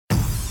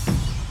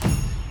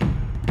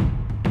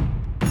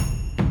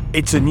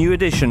It's a new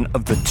edition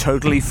of the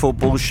Totally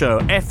Football Show.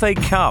 FA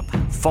Cup,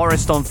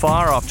 Forest on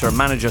fire after a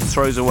manager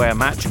throws away a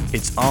match.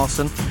 It's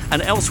arson.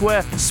 And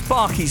elsewhere,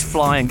 Sparkies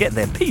fly and get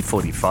their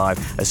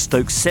P45 as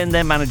Stoke send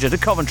their manager to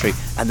Coventry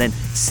and then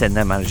send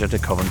their manager to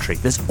Coventry.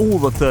 There's all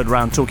the third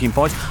round talking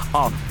points.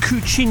 Our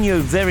Coutinho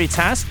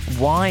Veritas,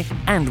 why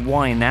and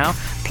why now?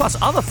 Plus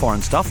other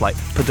foreign stuff like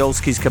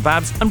Podolski's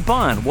Kebabs and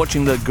Bayern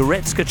watching the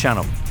Goretzka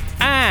channel.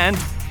 And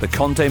the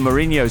Conte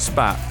Mourinho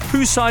spat.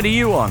 Whose side are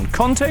you on,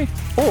 Conte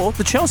or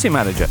the Chelsea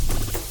manager?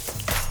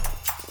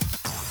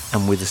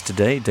 And with us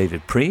today,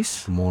 David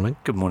Priest. Good morning.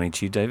 Good morning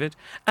to you, David.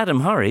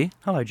 Adam Hurry.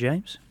 Hello,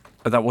 James.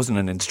 That wasn't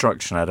an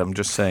instruction, Adam.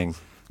 Just saying.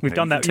 We've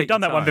done that. We've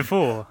done that one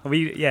before.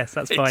 Yes,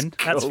 that's fine.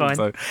 That's fine.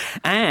 Though.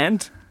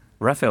 And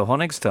Raphael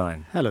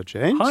Honigstein. Hello,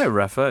 James. Hi,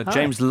 Rafa. Hi.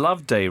 James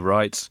Loveday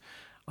writes,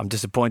 I'm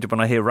disappointed when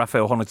I hear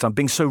Raphael Honigstein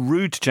being so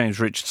rude to James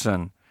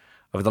Richardson.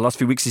 Over the last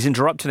few weeks, he's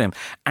interrupted him,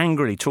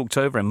 angrily talked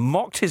over him,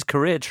 mocked his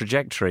career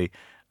trajectory,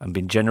 and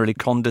been generally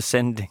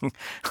condescending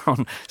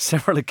on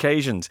several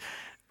occasions.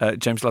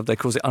 James Loveday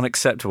calls it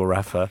unacceptable,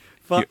 Rafa.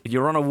 But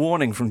You're on a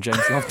warning from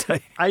James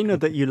Loveday. I know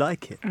that you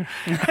like it.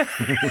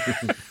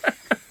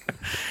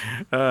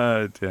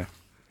 Oh, dear.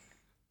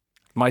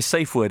 My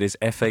safe word is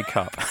FA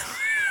Cup.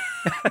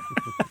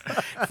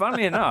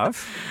 Funnily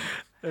enough.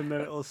 And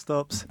then it all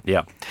stops.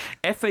 Yeah.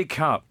 FA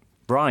Cup.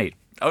 Right.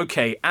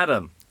 Okay,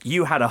 Adam.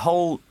 You had a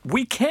whole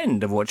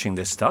weekend of watching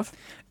this stuff.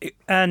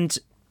 And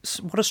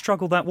what a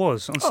struggle that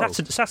was. On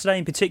Saturday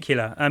in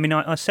particular, I mean,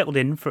 I settled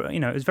in for,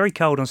 it was very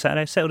cold on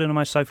Saturday. I settled in on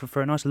my sofa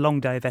for a nice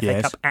long day of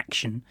FA Cup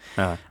action.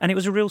 And it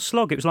was a real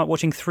slog. It was like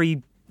watching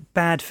 3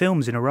 bad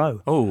films in a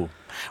row. Oh.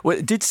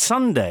 Well, did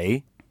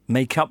Sunday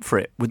make up for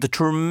it with the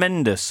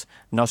tremendous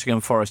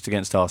Nottingham Forest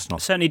against Arsenal?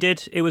 Certainly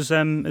did. It was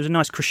a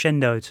nice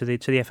crescendo to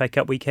the FA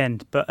Cup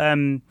weekend. But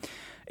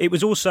it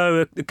was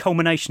also a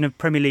culmination of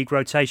Premier League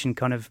rotation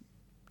kind of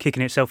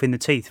kicking itself in the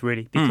teeth,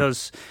 really,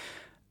 because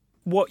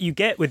what you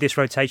get with this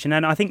rotation,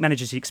 and I think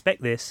managers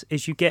expect this,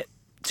 is you get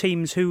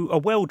teams who are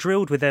well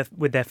drilled with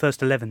their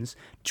first 11s,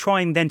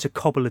 trying then to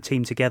cobble a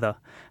team together,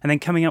 and then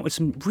coming up with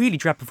some really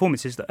drab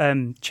performances.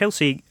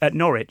 Chelsea at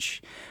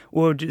Norwich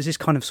were this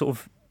kind of sort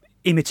of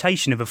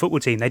imitation of a football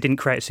team. They didn't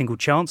create a single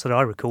chance that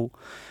I recall,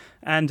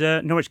 and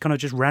Norwich kind of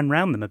just ran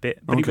round them a bit.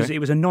 But it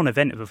was a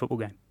non-event of a football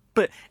game.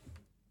 But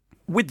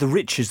with the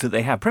riches that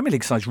they have, Premier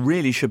League sides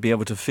really should be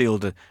able to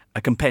field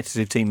a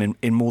competitive team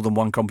in more than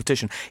one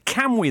competition.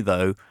 Can we,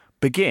 though,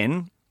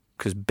 begin,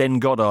 because Ben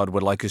Goddard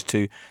would like us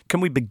to,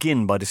 can we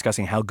begin by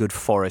discussing how good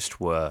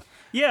Forest were?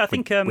 Yeah, I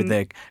think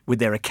with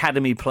their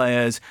academy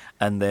players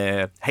and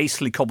their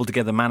hastily cobbled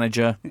together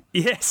manager.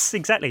 Yes,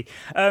 exactly.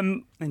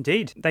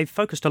 Indeed, they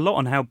focused a lot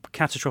on how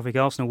catastrophic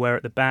Arsenal were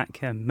at the back,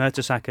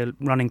 Mertesacker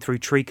running through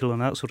treacle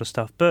and that sort of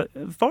stuff. But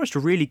Forest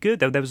were really good,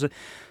 though. There was a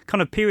kind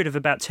of period of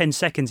about 10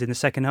 seconds in the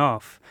second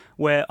half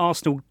where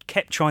Arsenal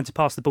kept trying to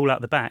pass the ball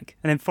out the back,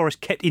 and then Forest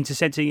kept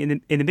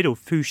intercepting in the middle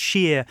through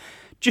sheer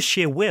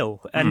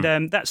will. And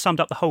that summed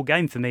up the whole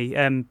game for me.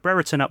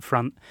 Brereton up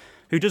front,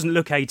 who doesn't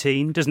look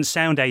 18, doesn't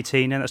sound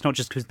 18, and that's not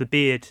just because of the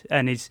beard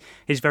and his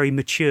very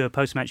mature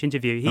post-match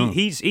interview.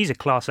 He's a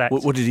class act.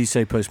 What did he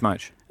say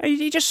post-match?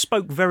 He just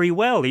spoke very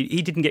well.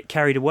 He didn't get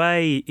carried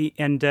away,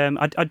 and I'm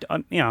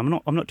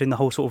not doing the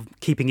whole sort of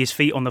keeping his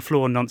feet on the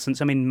floor nonsense.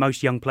 I mean,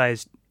 most young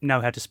players know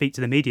how to speak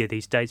to the media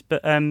these days,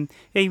 but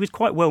he was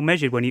quite well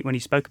measured when he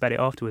spoke about it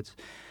afterwards.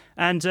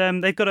 And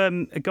they've got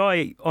a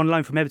guy on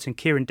loan from Everton,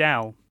 Kieran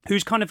Dowell,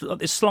 who's kind of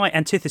a slight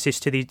antithesis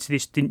to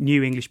this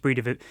new English breed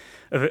of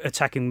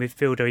attacking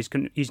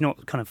midfielder. He's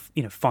not kind of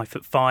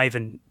 5'5"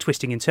 and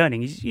twisting and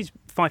turning. He's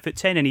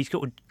 5'10" and he's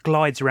got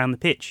glides around the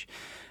pitch.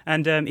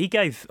 And he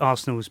gave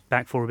Arsenal's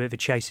back four a bit of a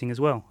chasing as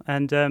well.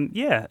 And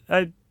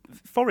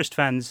Forest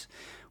fans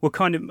were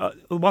kind of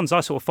the ones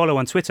I sort of follow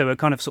on Twitter were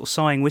kind of sort of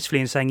sighing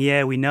wistfully and saying,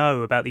 "Yeah, we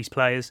know about these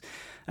players,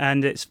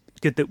 and it's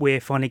good that we're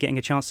finally getting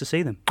a chance to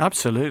see them."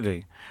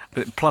 Absolutely.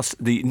 Plus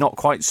the not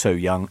quite so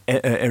young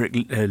Eric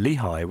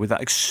Lehigh with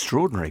that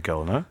extraordinary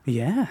goal, no?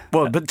 Yeah.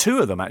 Well, but 2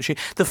 of them actually.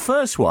 The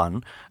first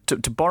one, to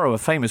borrow a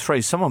famous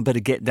phrase, someone better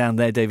get down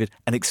there, David,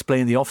 and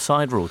explain the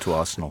offside rule to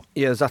Arsenal.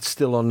 Yeah, that's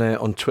still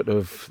on Twitter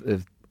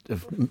of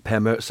Per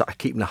Mertesacker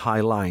keeping a high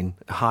line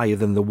higher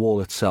than the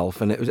wall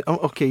itself, and it was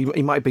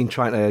he might have been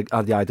trying to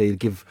add the idea to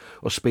give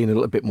Ospina a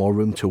little bit more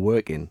room to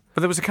work in.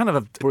 But there was a kind of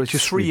a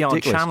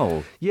 3-yard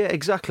channel. Yeah,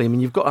 exactly. I mean,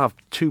 you've got to have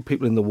 2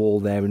 people in the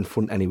wall there in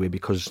front anyway,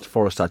 because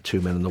Forest had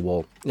 2 men on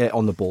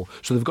the ball,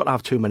 so they've got to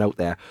have 2 men out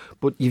there.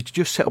 But you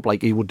just set up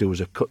like he would do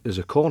as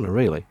a corner,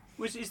 really.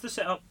 Is the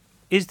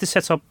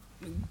setup?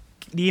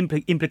 The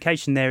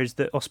implication there is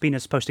that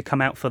Ospina's supposed to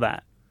come out for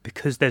that,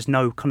 because there's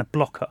no kind of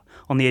blocker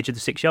on the edge of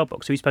the 6-yard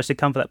box, so he's supposed to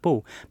come for that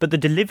ball. But the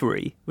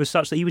delivery was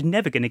such that he was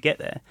never going to get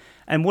there.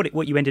 And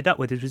what you ended up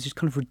with was this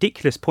kind of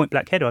ridiculous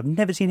point-blank header. I've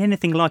never seen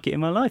anything like it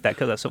in my life, that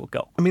sort of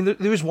goal. I mean,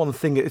 there is one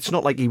thing. It's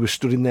not like he was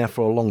stood in there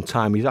for a long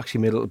time. He's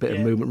actually made a little bit of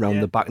movement around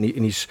the back, and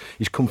he's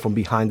come from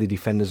behind the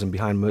defenders and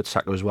behind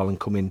Mertesacker as well, and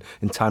come in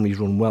time. He's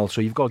run well,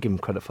 so you've got to give him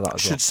credit for that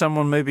as well. Should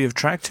someone maybe have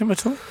tracked him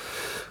at all?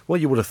 Well,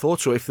 you would have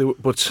thought so,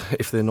 but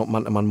if they're not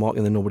man-to-man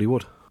marking, then nobody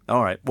would.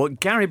 All right. Well,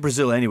 Gary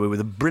Brazil, anyway, with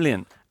a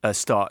brilliant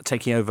start,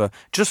 taking over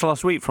just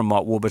last week from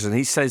Mark Warburton.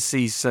 He says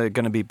he's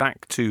going to be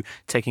back to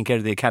taking care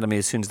of the academy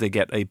as soon as they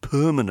get a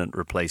permanent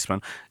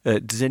replacement.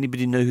 Does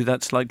anybody know who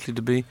that's likely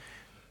to be,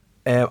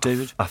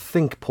 David? I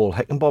think Paul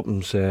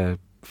Heckenbottom's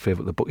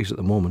favourite of the bookies at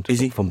the moment. Is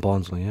he? From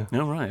Barnsley, yeah.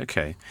 Oh, right,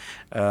 okay.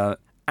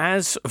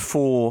 As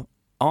for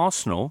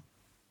Arsenal,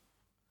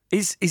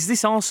 is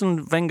this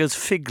Arsene Wenger's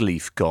fig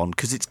leaf gone?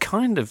 Because that's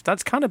kind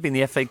of been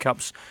the FA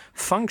Cup's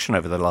function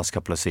over the last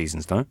couple of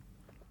seasons, no?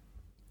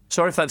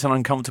 Sorry if that's an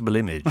uncomfortable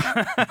image.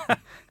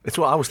 It's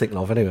what I was thinking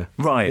of, anyway.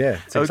 Right. Yeah,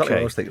 it's exactly okay.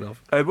 what I was thinking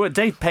of. What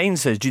Dave Payne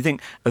says, do you think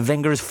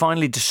Wenger has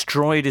finally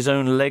destroyed his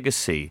own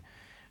legacy?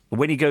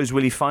 When he goes,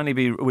 will he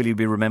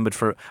be remembered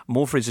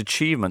more for his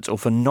achievements or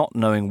for not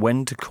knowing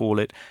when to call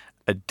it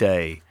a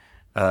day?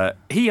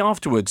 He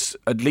afterwards,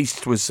 at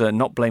least, was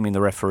not blaming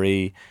the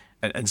referee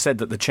and said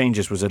that the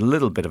changes was a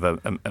little bit of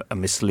a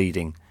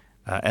misleading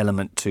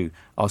element to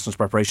Arsenal's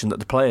preparation, that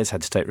the players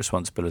had to take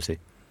responsibility.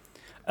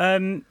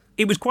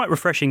 It was quite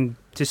refreshing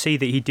to see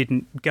that he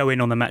didn't go in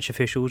on the match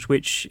officials,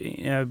 which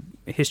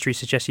history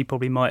suggests he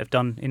probably might have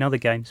done in other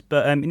games.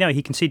 But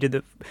he conceded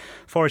that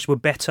Forest were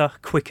better,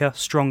 quicker,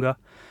 stronger.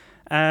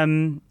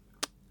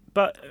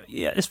 But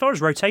as far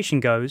as rotation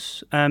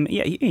goes,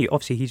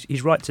 obviously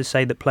he's right to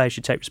say that players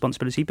should take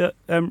responsibility. But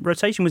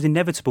rotation was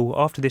inevitable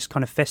after this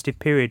kind of festive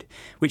period,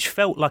 which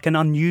felt like an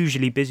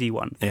unusually busy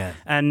one. Yeah.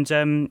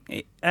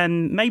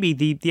 And maybe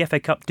the FA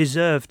Cup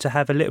deserved to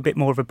have a little bit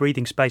more of a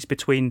breathing space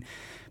between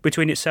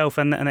itself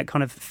and that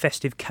kind of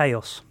festive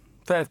chaos.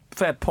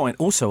 Fair point.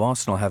 Also,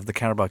 Arsenal have the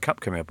Carabao Cup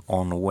coming up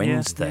on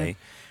Wednesday.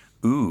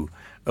 Yeah. Ooh.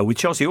 With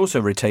Chelsea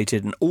also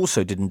rotated and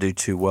also didn't do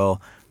too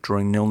well,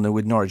 drawing 0-0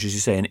 with Norwich, as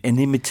you say, an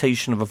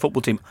imitation of a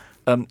football team.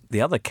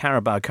 The other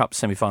Carabao Cup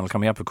semi-final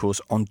coming up, of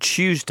course, on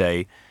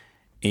Tuesday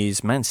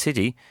is Man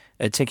City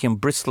taking on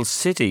Bristol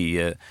City.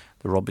 The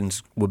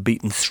Robins were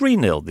beaten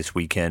 3-0 this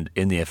weekend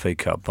in the FA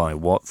Cup by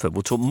Watford.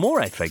 We'll talk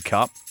more FA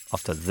Cup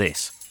after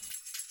this.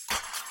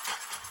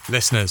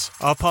 Listeners,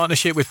 our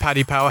partnership with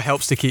Paddy Power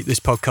helps to keep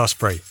this podcast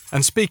free.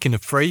 And speaking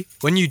of free,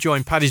 when you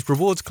join Paddy's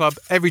Rewards Club,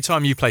 every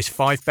time you place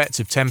 5 bets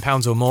of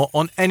 £10 or more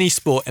on any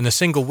sport in a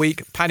single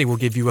week, Paddy will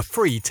give you a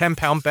free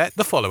 £10 bet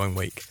the following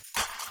week.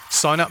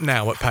 Sign up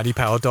now at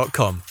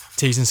paddypower.com.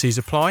 T's and C's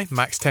apply.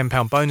 Max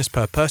 £10 bonus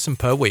per person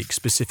per week.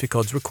 Specific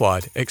odds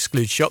required.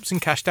 Excludes shops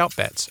and cashed out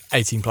bets.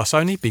 18 plus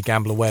only.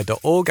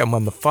 BeGambleAware.org. And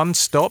when the fun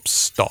stops,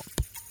 stop.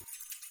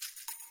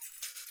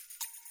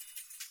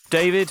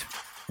 David,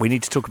 we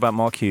need to talk about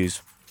Mark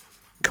Hughes.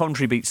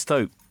 Coventry beat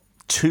Stoke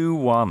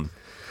 2-1.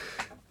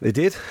 They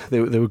did. They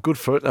were good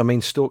for it. I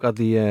mean, Stoke had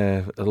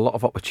a lot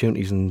of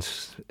opportunities, and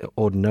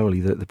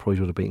ordinarily they probably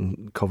would have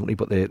beaten Coventry,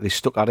 but they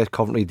stuck at it.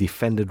 Coventry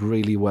defended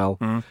really well,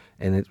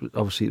 and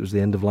obviously it was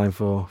the end of line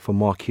for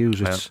Mark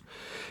Hughes.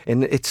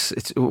 And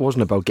it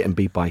wasn't about getting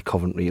beat by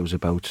Coventry. It was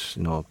about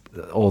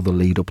all the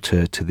lead up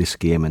to this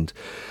game, and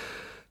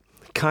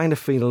kind of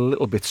feel a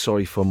little bit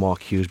sorry for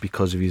Mark Hughes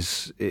because of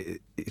his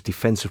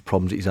defensive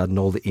problems that he's had and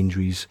all the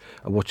injuries.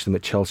 I watched them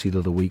at Chelsea the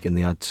other week, and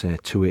they had two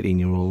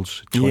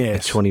 18-year-olds, a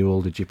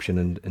 20-year-old Egyptian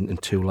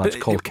and two lads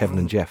called Kevin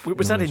and Jeff.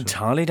 Was that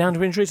entirely down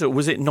to injuries, or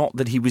was it not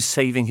that he was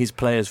saving his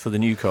players for the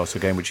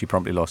Newcastle game, which he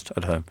promptly lost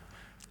at home?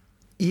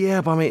 Yeah,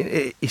 but I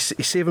mean, he's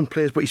saving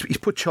players, but he's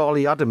put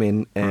Charlie Adam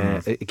in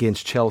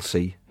against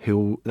Chelsea,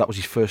 that was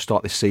his first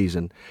start this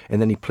season,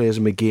 and then he plays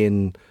him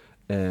again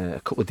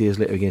a couple of days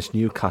later against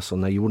Newcastle.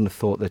 Now, you wouldn't have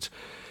thought that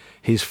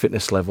his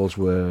fitness levels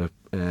were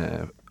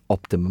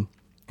optimum,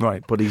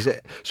 right? But he's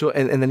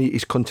and then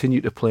he's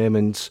continued to play him,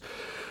 and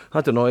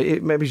I don't know.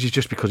 Maybe it's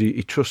just because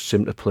he trusts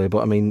him to play.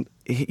 But I mean,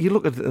 you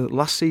look at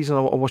last season. I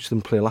watched them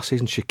play last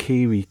season.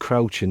 Shaqiri,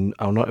 Crouch, and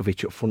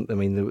Arnautovic up front. I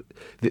mean,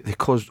 they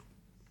caused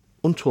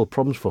untold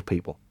problems for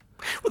people.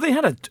 Well,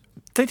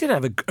 they did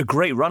have a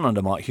great run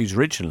under Mark Hughes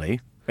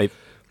originally.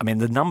 I mean,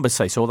 the numbers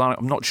say so, although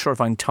I'm not sure if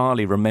I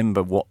entirely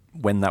remember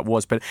when that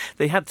was, but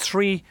they had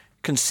 3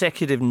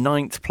 consecutive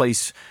 9th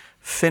place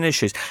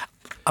finishes.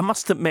 I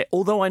must admit,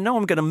 although I know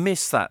I'm going to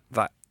miss that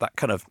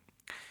kind of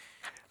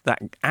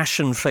that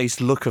ashen-faced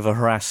look of a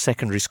harassed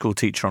secondary school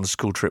teacher on a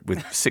school trip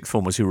with sixth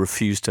formers who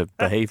refuse to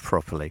behave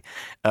properly,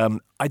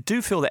 I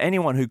do feel that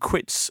anyone who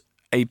quits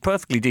a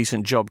perfectly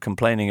decent job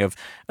complaining of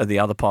the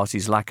other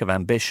party's lack of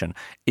ambition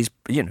is,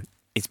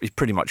 it's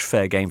pretty much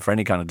fair game for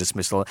any kind of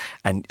dismissal,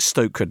 and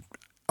Stoke could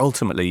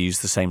ultimately use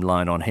the same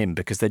line on him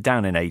because they're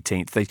down in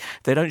 18th.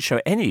 They don't show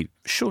any,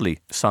 surely,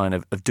 sign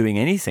of doing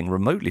anything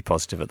remotely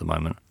positive at the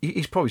moment.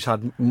 He's probably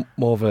had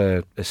more of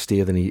a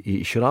steer than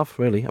he should have,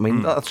 really. I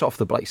mean, that's off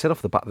the bat. He said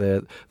off the bat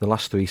the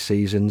last 3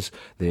 seasons,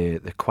 they're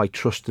quite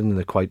trusting and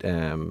they're quite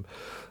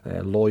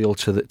loyal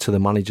to the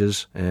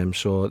managers.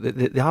 So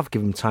they have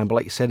given him time. But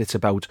like you said, it's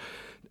about,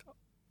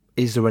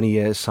 is there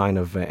any sign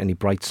of any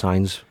bright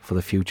signs for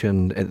the future?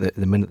 And at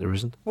the minute there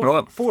isn't.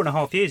 Well,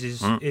 4.5 years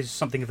is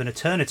something of an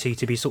eternity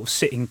to be sort of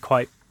sitting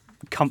quite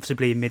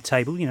comfortably in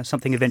mid-table.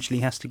 Something eventually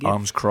has to give.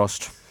 Arms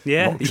crossed.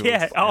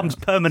 Yeah, arms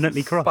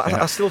permanently crossed. But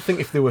I still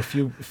think if there were a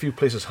few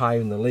places higher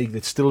in the league,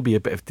 there'd still be a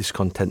bit of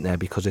discontent there,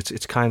 because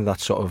it's kind of that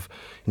sort of,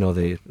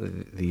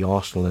 the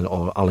Arsenal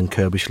or Alan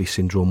Kirbishley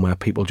syndrome, where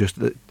people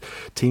the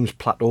teams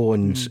plateau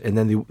and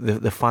then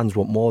the fans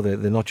want more. They're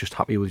not just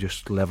happy with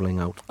just levelling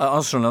out.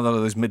 Arsenal, another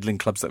of those middling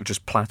clubs that have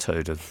just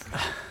plateaued.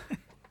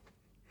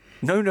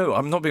 No,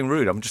 I'm not being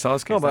rude. I'm just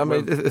asking. No, but I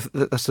mean,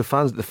 that's the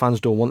fans. The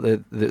fans don't want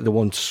they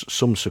want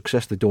some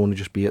success. They don't want to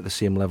just be at the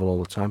same level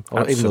all the time,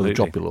 or even though they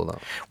drop below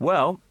that.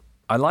 Well,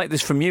 I like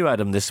this from you,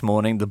 Adam, this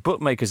morning. The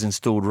bookmakers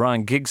installed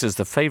Ryan Giggs as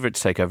the favourite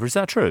to take over. Is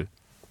that true?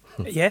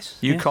 Yes.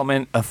 You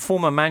comment, a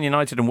former Man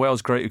United and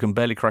Wales great who can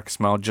barely crack a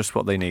smile, just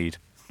what they need.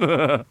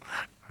 Yeah.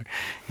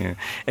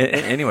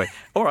 Anyway,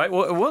 all right.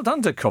 Well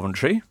done to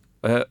Coventry.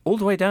 All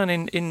the way down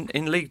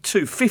in League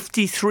Two,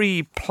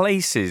 53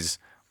 places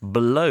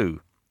below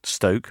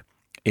Stoke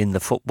in the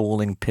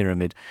footballing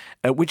pyramid,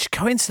 which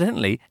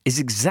coincidentally is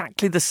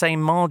exactly the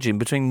same margin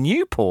between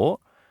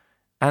Newport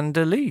and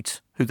Leeds,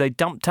 who they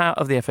dumped out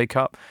of the FA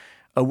Cup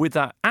with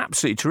that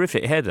absolutely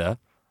terrific header.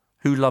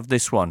 Who loved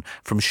this one?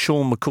 From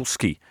Sean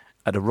McCuskey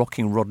at a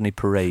Rocking Rodney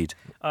parade.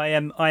 I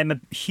am a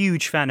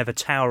huge fan of a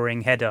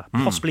towering header,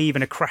 possibly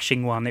even a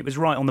crashing one. It was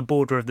right on the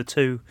border of the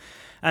two.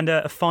 And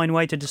a fine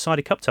way to decide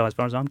a cup tie, as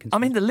far as I'm concerned.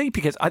 I mean, the leap,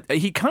 because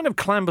he kind of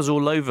clambers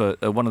all over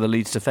one of the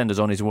Leeds defenders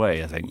on his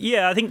way, I think.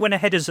 Yeah, I think when a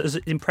header's as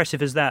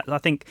impressive as that, I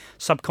think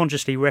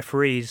subconsciously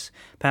referees,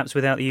 perhaps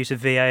without the use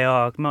of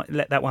VAR, might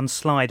let that one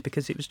slide,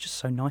 because it was just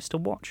so nice to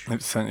watch.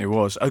 It certainly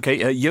was.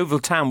 OK, Yeovil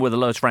Town were the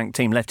lowest ranked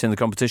team left in the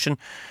competition.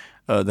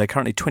 They're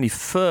currently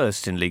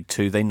 21st in League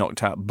Two. They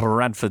knocked out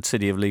Bradford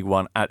City of League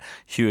One at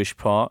Hewish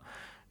Park.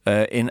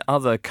 In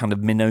other kind of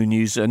minnow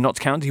news, Notts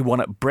County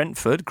won at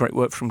Brentford. Great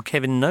work from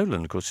Kevin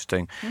Nolan, of course, he's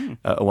doing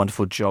a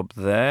wonderful job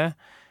there.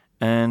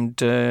 And,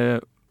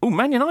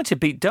 Man United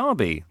beat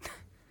Derby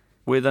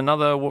with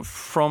another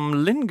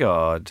from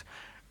Lingard.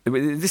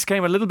 This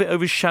game a little bit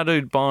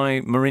overshadowed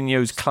by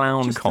Mourinho's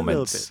clown just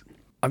comments.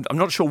 I'm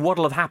not sure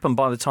what'll have happened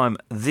by the time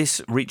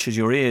this reaches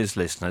your ears,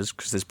 listeners,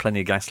 because there's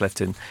plenty of gas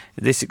left in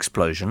this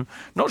explosion.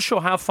 Not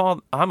sure how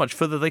much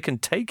further they can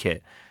take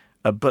it.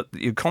 But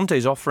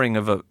Conte's offering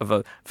of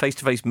a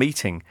face-to-face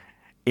meeting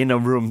in a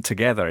room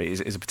together is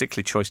a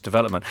particularly choice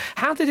development.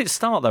 How did it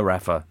start, though,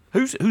 Rafa?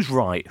 Who's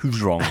right? Who's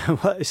wrong?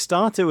 Well, it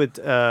started with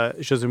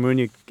Jose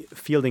Mourinho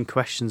fielding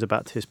questions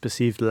about his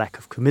perceived lack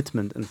of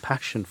commitment and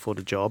passion for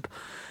the job,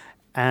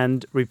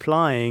 and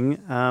replying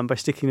by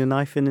sticking the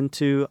knife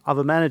into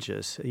other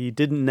managers. He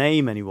didn't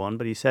name anyone,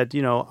 but he said,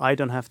 I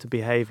don't have to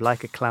behave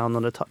like a clown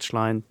on a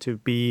touchline to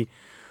be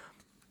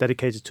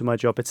dedicated to my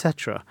job,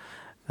 etc.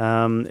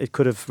 It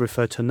could have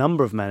referred to a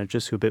number of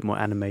managers who are a bit more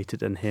animated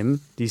than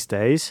him these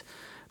days.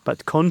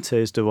 But Conte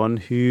is the one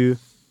who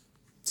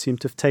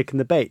seemed to have taken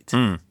the bait.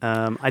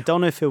 I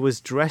don't know if it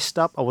was dressed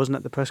up. I wasn't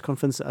at the press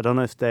conference. I don't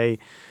know if they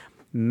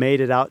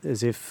made it out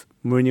as if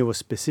Mourinho was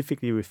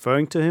specifically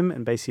referring to him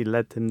and basically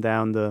led him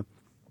down the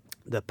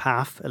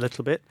path a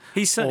little bit.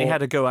 He certainly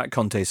had a go at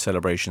Conte's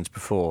celebrations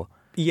before.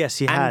 Yes,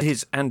 he had.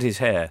 And his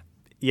hair.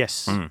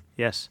 Yes,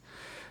 yes.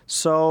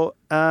 So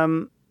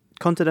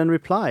Conte then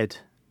replied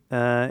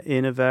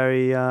in a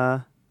very...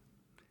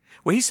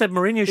 Well, he said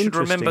Mourinho should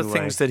remember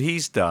things that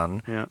he's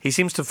done. Yeah. He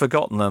seems to have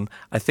forgotten them.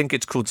 I think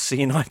it's called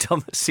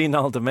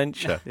senile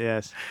dementia.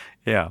 Yes.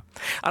 Yeah.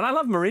 And I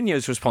love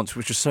Mourinho's response,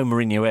 which was so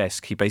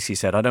Mourinho-esque. He basically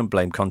said, I don't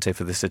blame Conte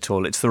for this at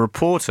all. It's the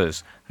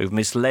reporters who've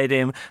misled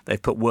him. They've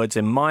put words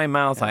in my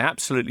mouth. Yeah. I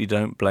absolutely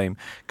don't blame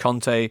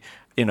Conte.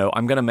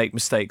 I'm going to make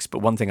mistakes, but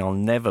one thing I'll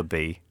never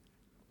be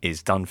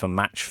is done for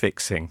match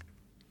fixing.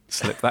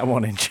 Slip that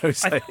one in,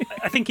 Jose.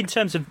 I think in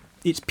terms of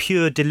its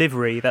pure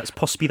delivery, that's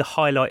possibly the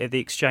highlight of the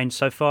exchange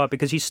so far,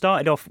 because he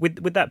started off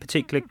with that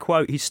particular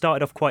quote. He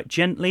started off quite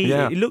gently.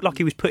 Yeah. It looked like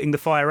he was putting the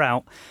fire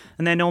out,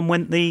 and then on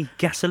went the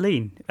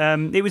gasoline.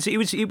 It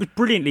was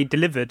brilliantly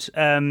delivered.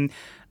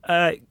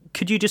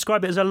 Could you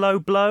describe it as a low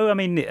blow? I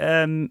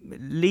mean,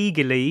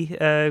 legally,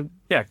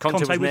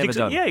 Conte was never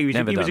done. Yeah, he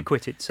was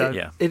acquitted.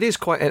 So it is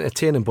quite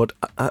entertaining. But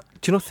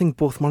do you not think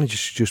both managers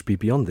should just be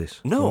beyond this?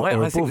 No,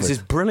 I think this is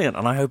brilliant,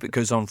 and I hope it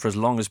goes on for as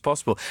long as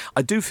possible.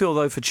 I do feel,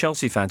 though, for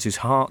Chelsea fans whose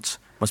hearts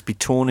must be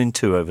torn in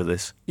two over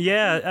this.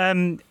 Yeah,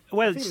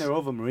 well, I think they're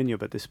over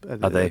Mourinho at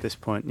this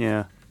point.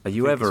 Yeah. Are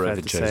you ever over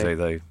Jose,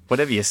 though?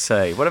 Whatever you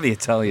say, whatever you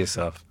tell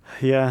yourself.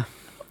 Yeah.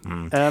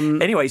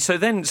 Anyway, so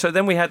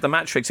then we had the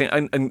match fixing,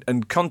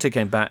 and Conte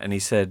came back and he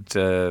said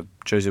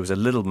Jose was a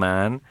little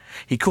man.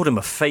 He called him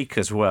a fake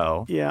as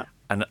well. Yeah,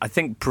 and I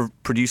think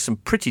produced some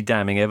pretty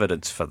damning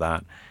evidence for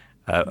that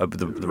of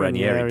the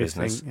Ranieri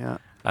business. Thing, yeah.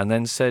 And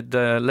then said,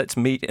 "Let's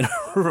meet in a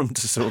room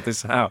to sort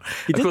this out."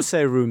 He didn't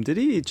say room, did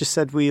he? He just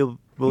said we'll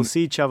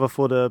see each other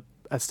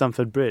at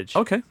Stamford Bridge.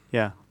 Okay.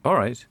 Yeah. All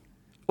right.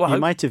 Well,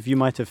 you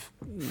might have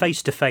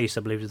face to face,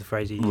 I believe is the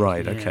phrase he used.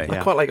 Right. Okay. I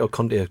quite like how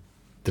Conte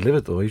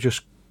delivered, though. He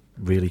just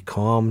really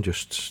calm,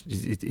 just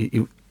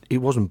he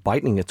wasn't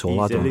biting at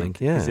all. I don't think.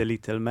 Yeah, he's a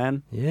little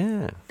man.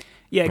 Yeah.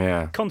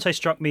 Yeah, Conte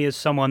struck me as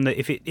someone that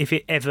if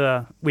it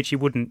ever, which he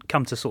wouldn't,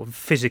 come to sort of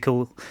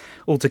physical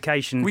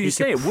altercation, Well, you he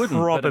say could it wouldn't,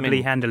 but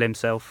probably handle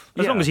himself.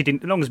 As long as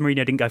Mourinho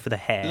didn't go for the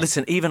hair.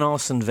 Listen, even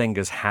Arsene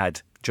Wenger's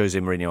had Jose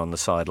Mourinho on the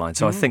sideline,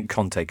 so I think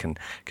Conte can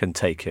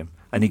take him,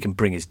 and he can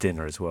bring his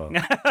dinner as well.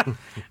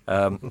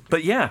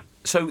 But yeah,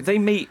 so they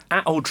meet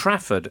at Old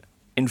Trafford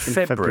in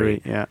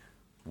February. Yeah.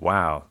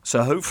 Wow.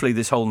 So hopefully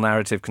this whole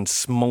narrative can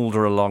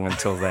smoulder along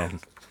until then.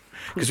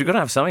 Because we've got to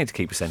have something to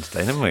keep us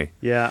entertained, haven't we?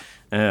 Yeah.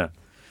 Yeah.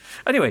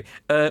 Anyway,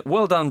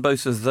 well done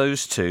both of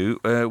those two.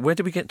 Where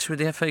did we get to with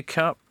the FA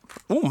Cup?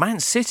 Oh, Man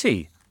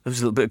City. There was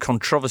a little bit of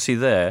controversy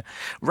there.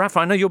 Rafa,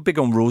 I know you're big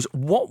on rules.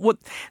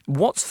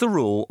 What's the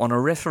rule on a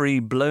referee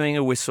blowing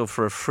a whistle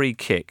for a free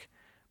kick?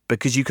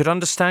 Because you could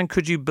understand,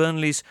 could you,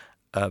 Burnley's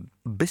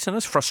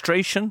bitterness,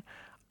 frustration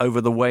over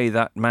the way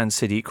that Man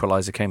City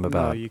equaliser came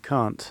about? No, you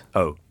can't.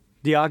 Oh.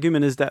 The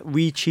argument is that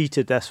we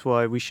cheated, that's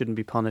why we shouldn't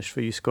be punished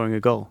for you scoring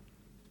a goal.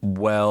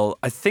 Well,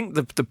 I think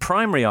the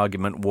primary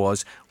argument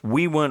was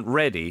we weren't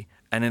ready,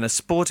 and in a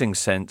sporting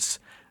sense,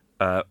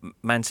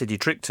 Man City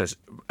tricked us.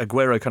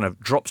 Aguero kind of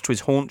drops to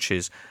his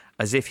haunches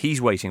as if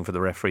he's waiting for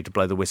the referee to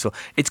blow the whistle.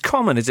 It's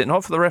common, is it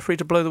not, for the referee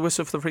to blow the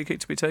whistle for the free kick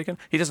to be taken?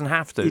 He doesn't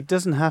have to. He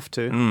doesn't have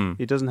to.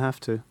 He doesn't have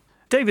to.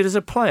 David, as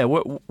a player,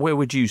 where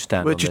would you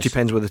stand Well, on it just this?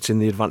 depends whether it's in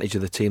the advantage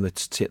of the team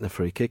that's taking the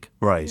free kick.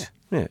 Right.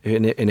 Yeah,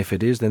 and if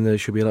it is, then they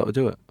should be allowed to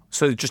do it.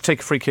 So just take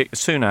a free kick as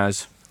soon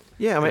as...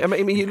 Yeah, I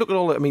mean, you look at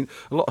all. I mean,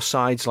 a lot of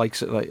sides like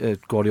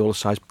Guardiola's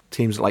sides,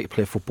 teams that like to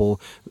play football.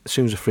 As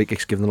soon as a free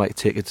kick's given, they like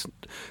to take it,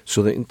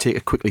 so they can take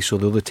it quickly, so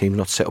the other team's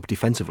not set up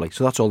defensively.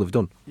 So that's all they've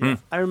done. Yeah.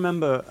 I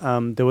remember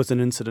there was an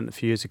incident a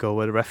few years ago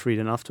where the referee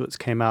then afterwards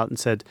came out and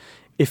said,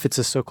 if it's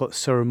a so-called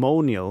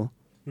ceremonial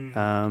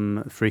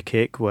free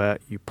kick where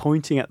you're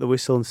pointing at the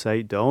whistle and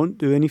say, "Don't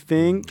do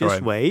anything,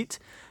 just wait."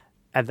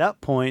 At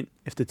that point,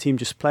 if the team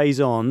just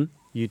plays on,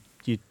 you'd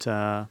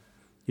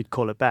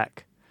call it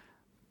back.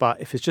 But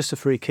if it's just a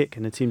free kick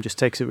and the team just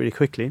takes it really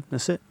quickly,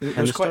 that's it.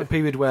 There was quite a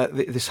period where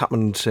this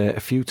happened a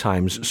few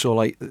times. So,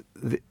 like,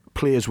 the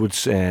players would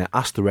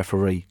ask the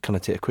referee, "Can I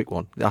take a quick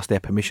one?" They ask their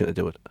permission to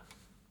do it.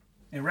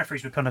 The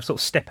referees would kind of sort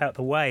of step out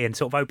the way and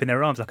sort of open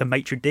their arms like a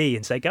maitre d'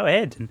 and say, "Go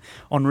ahead." And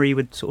Henri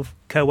would sort of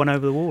curl one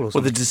over the wall or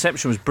something. Well, the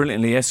deception was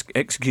brilliantly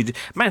executed.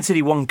 Man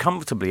City won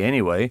comfortably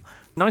anyway.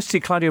 Nice to see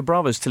Claudio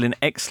Bravo still in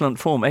excellent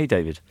form, eh,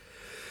 David?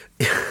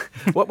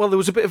 Well, there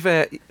was a bit of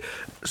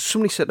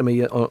somebody said to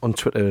me on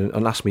Twitter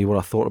and asked me what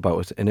I thought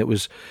about it, and he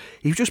was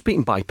just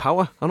beaten by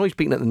power. I know he's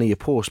beaten at the near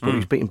post, but he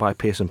was beaten by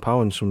pace and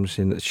power, and someone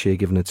saying that Shea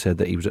Given had said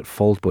that he was at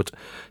fault, but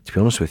to be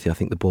honest with you, I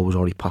think the ball was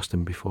already past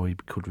him before he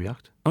could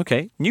react.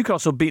 Okay,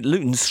 Newcastle beat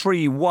Luton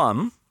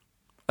 3-1.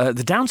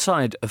 The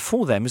downside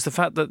for them is the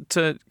fact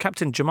that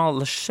Captain Jamal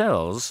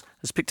Lascelles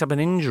has picked up an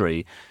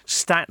injury.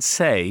 Stats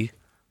say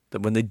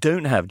that when they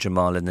don't have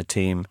Jamal in the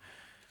team,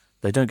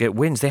 they don't get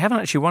wins. They haven't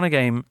actually won a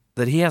game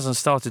that he hasn't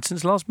started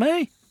since last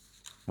May.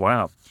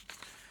 Wow.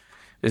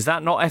 Is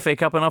that not FA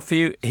Cup enough for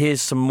you?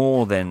 Here's some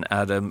more then,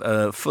 Adam.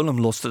 Fulham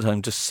lost at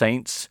home to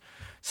Saints.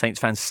 Saints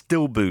fans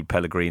still booed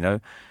Pellegrino.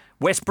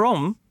 West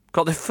Brom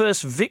got their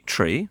first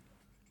victory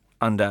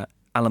under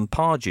Alan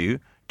Pardew.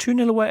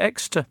 2-0 away at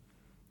Exeter.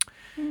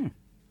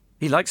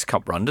 He likes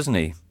cup run, doesn't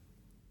he?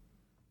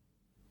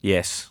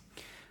 Yes.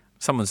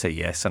 Someone say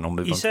yes, and I'll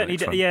move on. He certainly,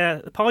 to the next one.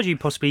 yeah. Pardew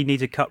possibly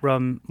needs a cup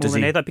run more Does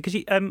than he? either because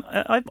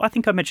I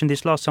think I mentioned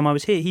this last time I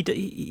was here.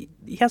 He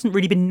hasn't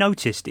really been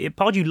noticed.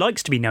 Pardew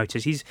likes to be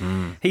noticed.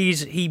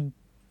 He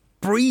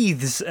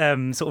breathes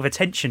sort of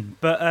attention,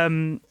 but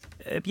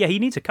yeah, he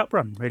needs a cup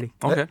run really.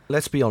 Okay,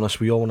 Let's be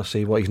honest. We all want to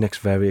see what his next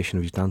variation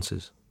of his dance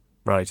is.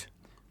 right.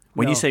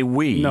 When No. you say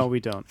we, No,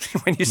 we don't.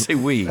 when you say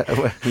we,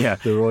 yeah.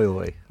 The royal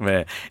way.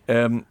 Yeah.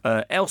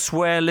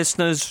 Elsewhere,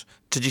 listeners,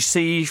 did you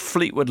see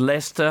Fleetwood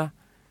Leicester?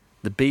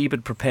 The Beeb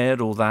had prepared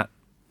all that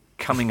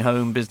coming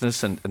home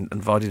business, and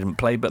Vardy didn't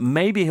play, but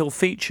maybe he'll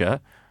feature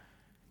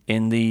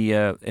in the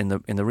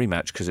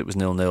rematch because it was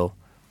 0-0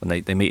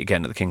 when they meet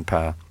again at the King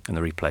Power in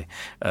the replay.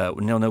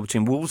 0-0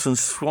 between Wolves and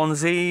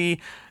Swansea,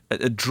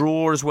 a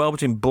draw as well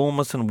between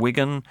Bournemouth and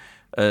Wigan.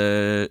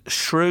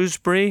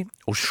 Shrewsbury,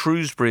 or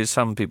Shrewsbury as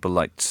some people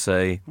like to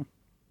say,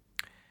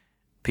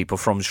 people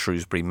from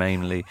Shrewsbury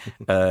mainly,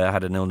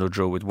 had a 0-0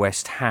 draw with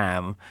West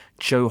Ham.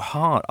 Joe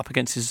Hart up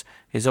against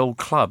his old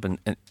club, and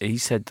he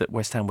said that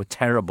West Ham were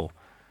terrible.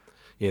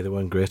 Yeah, they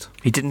weren't great.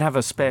 He didn't have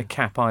a spare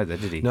cap either,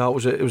 did he? No,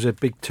 it was a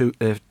big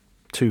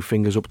two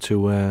fingers up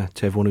to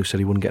everyone who said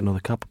he wouldn't get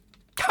another cup.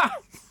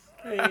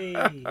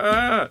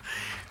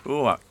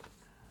 Ooh,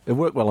 It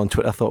worked well on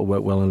Twitter. I thought it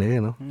worked well on here,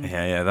 you know.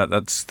 yeah,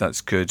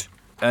 that's good.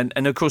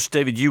 And of course,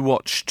 David, you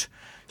watched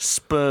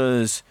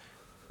Spurs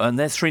and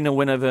their 3-0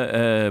 win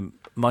over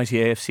mighty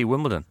AFC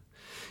Wimbledon.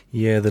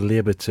 Yeah, the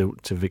labour to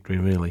victory,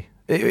 really.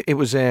 It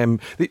was they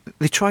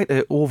tried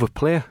to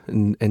overplay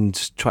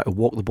and try to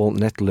walk the ball into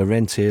the net.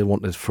 Llorente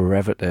wanted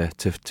forever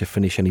to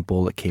finish any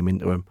ball that came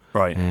into him.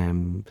 Right.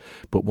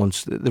 But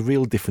once the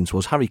real difference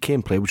was Harry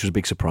Kane played, which was a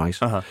big surprise.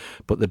 Uh-huh.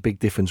 But the big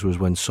difference was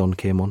when Son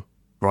came on.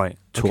 Right.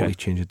 Totally Okay.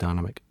 changed the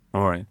dynamic.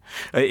 All right.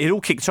 It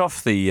all kicked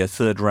off the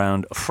third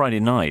round Friday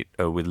night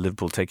with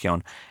Liverpool taking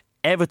on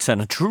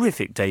Everton. A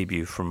terrific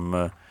debut from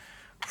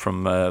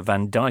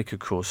Van Dijk, of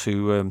course,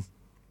 who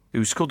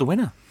scored the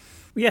winner.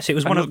 Yes, it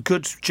was looked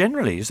good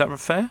generally. Is that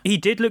fair? He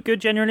did look good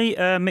generally.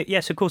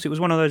 Yes, of course, it was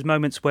one of those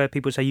moments where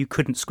people say you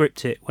couldn't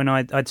script it. When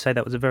I'd say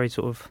that was a very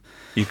sort of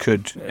you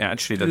could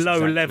actually that's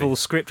low-level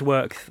script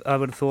work. I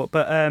would have thought,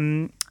 but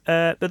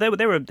there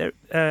were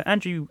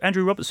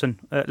Andrew Robertson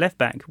at left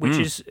back, which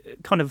is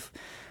kind of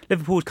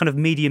Liverpool's kind of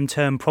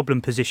medium-term problem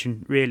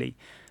position, really.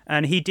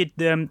 And he did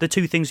the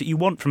two things that you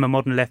want from a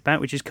modern left back,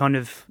 which is kind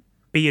of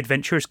be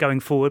adventurous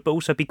going forward, but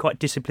also be quite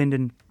disciplined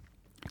and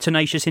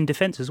tenacious in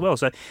defence as well.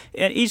 So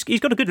he's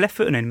got a good left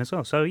foot in him as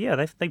well. So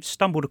yeah, they've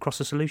stumbled across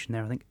a solution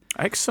there, I think.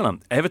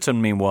 Excellent.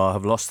 Everton, meanwhile,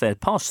 have lost their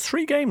past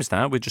 3 games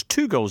now with just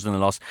 2 goals in the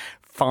last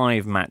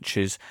 5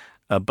 matches.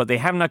 But they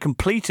have now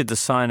completed the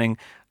signing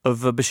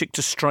of a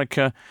Besiktas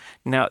striker.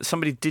 Now,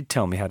 somebody did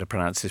tell me how to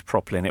pronounce this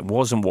properly, and it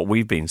wasn't what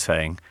we've been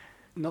saying.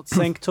 Not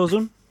Cenk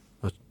Tosun?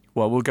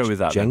 Well, we'll go with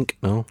that. Cenk,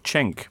 no.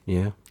 Cenk.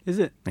 Yeah. Is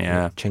it?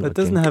 Yeah. Cenk, But it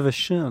doesn't have a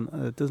shun.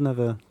 It doesn't have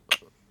a...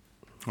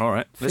 All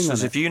right,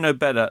 listeners, if you know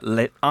better,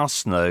 let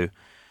us know.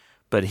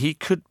 But he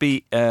could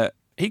be in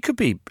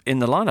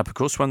the lineup, of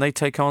course, when they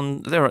take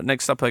on. They're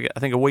next up, I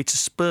think, away to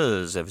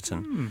Spurs.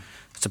 Everton.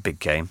 It's a big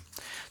game.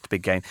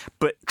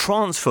 But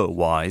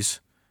transfer-wise,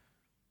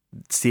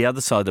 it's the other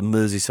side, the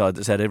Merseyside,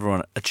 that's had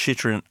everyone a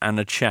chittering and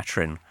a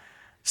chattering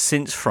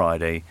since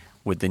Friday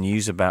with the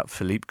news about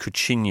Philippe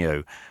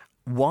Coutinho.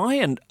 Why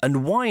and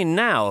why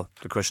now?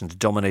 The question's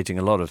dominating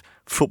a lot of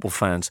football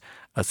fans'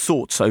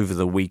 thoughts over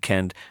the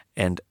weekend.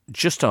 And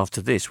just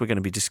after this, we're going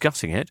to be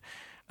discussing it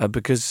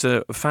because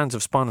fans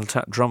of Spinal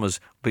Tap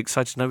Drummers will be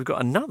excited to know we've got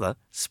another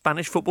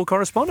Spanish football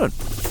correspondent.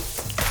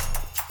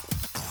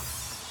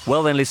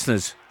 Well then,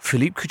 listeners,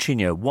 Philippe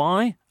Coutinho,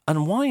 why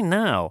and why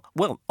now?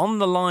 Well, on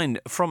the line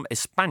from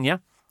España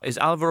is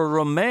Álvaro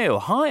Romeo.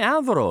 Hi,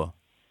 Álvaro.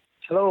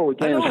 Hello,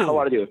 James. Hello. How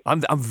are you?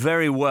 I'm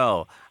very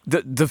well.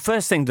 The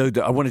first thing, though,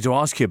 that I wanted to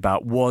ask you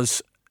about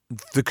was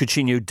the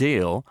Coutinho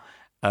deal.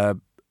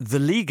 The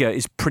Liga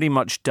is pretty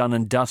much done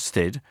and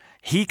dusted.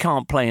 He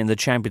can't play in the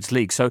Champions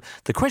League. So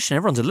the question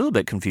everyone's a little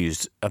bit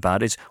confused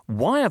about is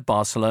why have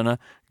Barcelona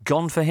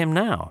gone for him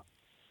now?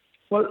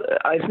 Well,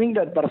 I think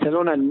that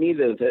Barcelona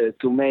needed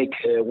to make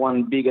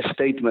one big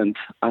statement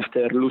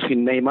after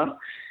losing Neymar.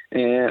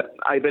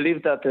 I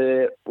believe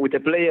that with a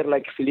player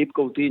like Philippe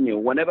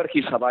Coutinho, whenever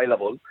he's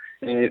available,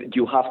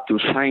 you have to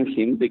sign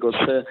him because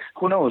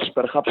who knows,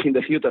 perhaps in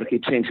the future he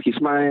changed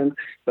his mind,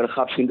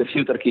 perhaps in the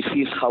future he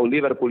sees how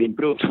Liverpool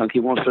improves and he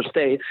wants to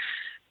stay.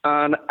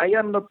 And I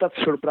am not that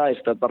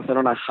surprised that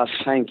Barcelona has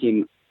signed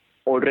him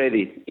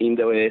already in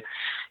the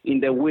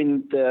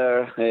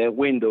winter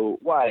window.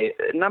 Why?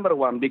 Number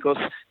one, because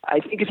I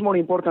think it's more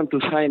important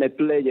to sign a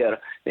player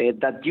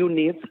that you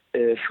need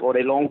for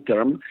a long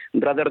term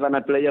rather than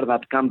a player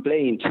that can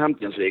play in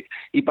Champions League.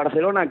 If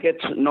Barcelona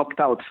gets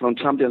knocked out from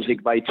Champions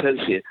League by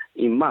Chelsea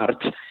in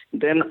March,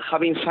 then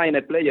having signed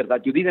a player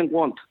that you didn't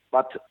want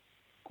but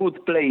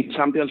could play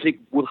Champions League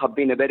would have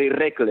been a very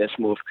reckless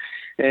move.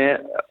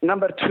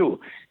 Number two,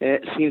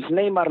 since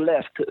Neymar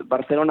left,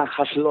 Barcelona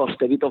has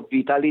lost a bit of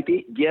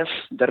vitality. Yes,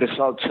 the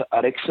results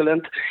are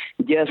excellent.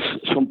 Yes,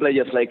 some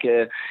players like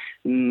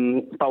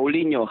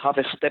Paulinho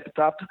have stepped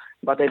up,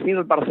 but I think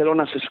that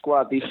Barcelona's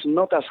squad is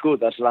not as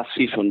good as last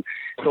season.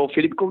 So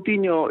Philippe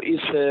Coutinho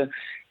is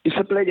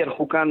a player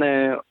who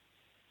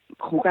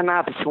can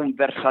add some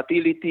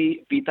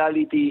versatility,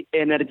 vitality,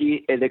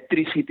 energy,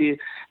 electricity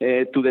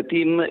to the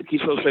team.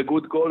 He's also a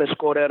good goal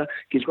scorer.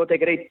 He's got a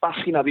great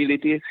passing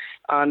ability.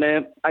 And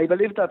I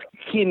believe that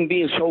him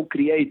being so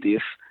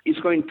creative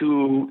is going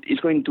to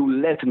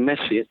let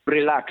Messi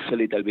relax a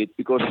little bit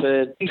because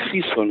this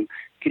season,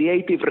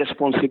 creative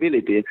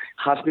responsibility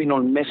has been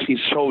on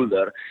Messi's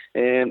shoulder.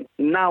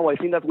 Now I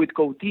think that with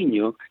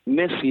Coutinho,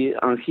 Messi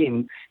and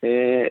him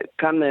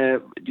can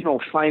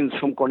find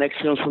some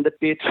connections on the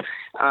pitch,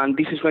 and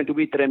this is going to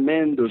be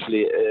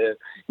tremendously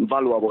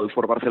valuable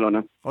for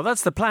Barcelona. Well,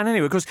 that's the plan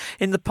anyway, because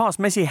in the past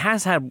Messi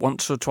has had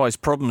once or twice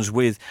problems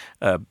with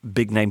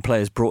big name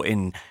players brought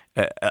in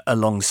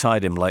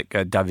alongside him, like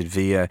David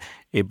Villa,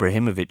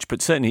 Ibrahimovic,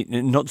 but certainly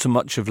not so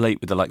much of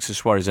late with the likes of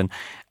Suarez and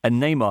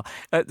Neymar.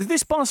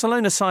 This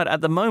Barcelona side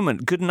at the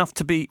moment, good enough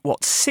to be,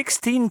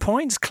 16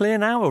 points clear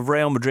now of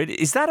Real Madrid?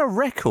 Is that a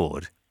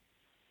record?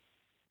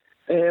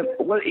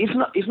 Well,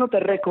 it's not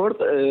a record.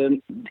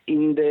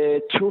 In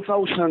the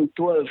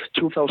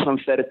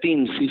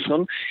 2012-2013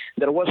 season,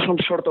 there was some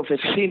sort of a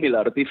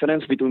similar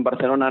difference between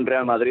Barcelona and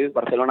Real Madrid.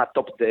 Barcelona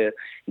topped the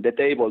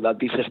table at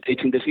this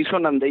stage in the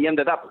season, and they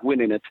ended up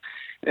winning it.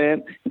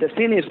 The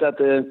thing is that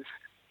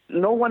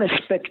no one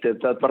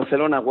expected that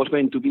Barcelona was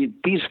going to be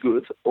this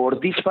good or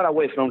this far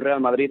away from Real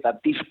Madrid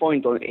at this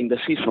point in the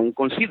season,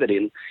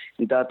 considering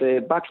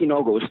that back in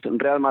August,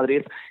 Real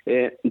Madrid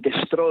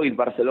destroyed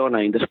Barcelona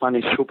in the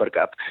Spanish Super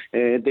Cup.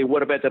 They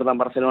were better than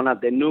Barcelona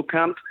at the Nou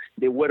Camp.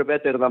 They were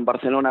better than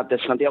Barcelona at the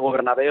Santiago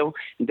Bernabeu.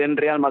 Then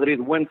Real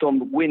Madrid went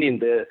on winning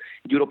the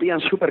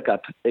European Super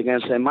Cup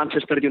against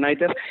Manchester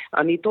United,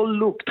 and it all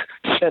looked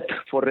set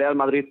for Real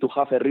Madrid to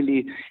have a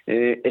really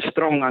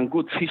strong and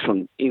good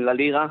season in La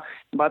Liga.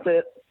 But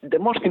the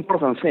most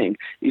important thing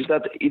is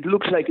that it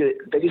looks like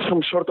there is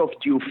some sort of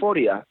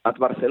euphoria at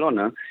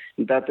Barcelona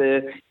that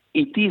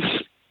it is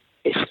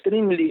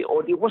extremely,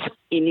 or it was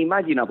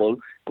unimaginable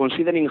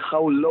considering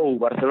how low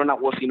Barcelona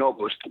was in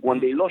August when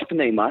they lost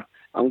Neymar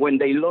and when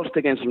they lost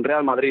against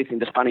Real Madrid in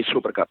the Spanish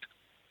Super Cup.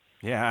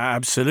 Yeah,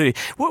 absolutely.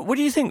 What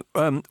do you think?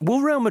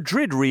 Will Real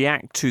Madrid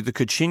react to the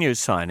Coutinho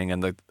signing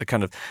and the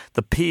kind of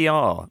the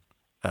PR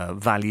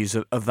values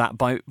of that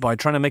by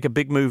trying to make a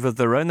big move of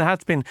their own? There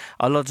has been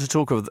a lot of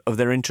talk of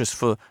their interest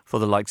for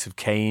the likes of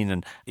Kane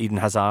and Eden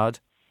Hazard.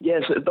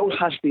 Yes, those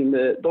have been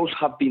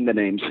the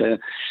names.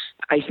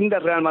 I think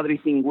that Real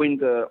Madrid in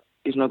winter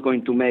is not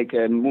going to make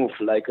a move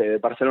like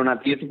Barcelona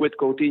did with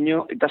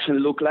Coutinho. It doesn't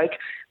look like.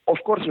 Of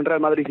course, Real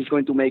Madrid is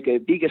going to make a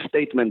big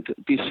statement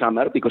this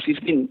summer because it's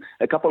been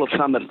a couple of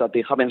summers that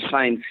they haven't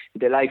signed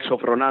the likes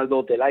of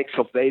Ronaldo, the likes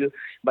of Bale,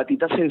 but it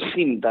doesn't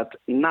seem that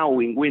now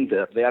in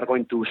winter they are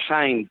going to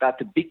sign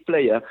that big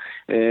player,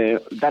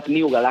 that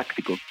new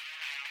Galactico.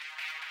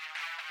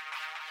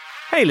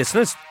 Hey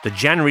listeners, the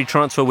January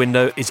transfer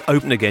window is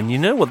open again. You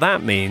know what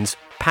that means.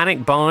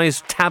 Panic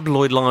buys,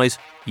 tabloid lies,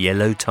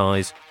 yellow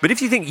ties. But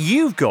if you think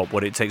you've got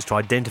what it takes to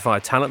identify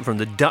talent from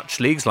the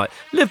Dutch leagues like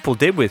Liverpool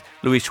did with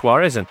Luis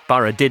Suarez and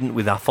Barra didn't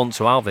with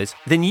Afonso Alves,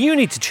 then you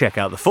need to check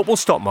out the football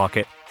stock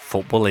market,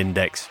 Football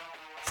Index.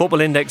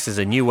 Football Index is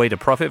a new way to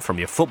profit from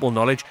your football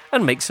knowledge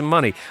and make some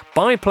money.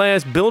 Buy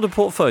players, build a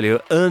portfolio,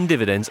 earn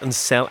dividends and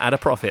sell at a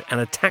profit, and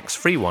a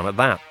tax-free one at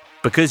that.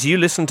 Because you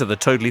listen to the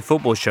Totally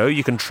Football Show,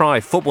 you can try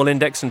Football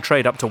Index and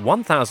trade up to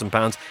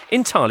 £1,000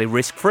 entirely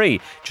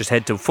risk-free. Just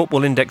head to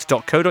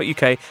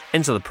footballindex.co.uk,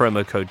 enter the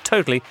promo code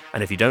TOTALLY,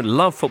 and if you don't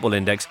love Football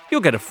Index,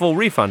 you'll get a full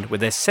refund with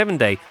their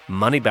 7-day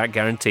money-back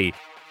guarantee.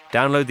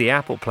 Download the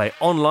app or play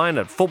online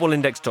at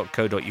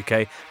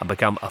footballindex.co.uk and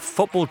become a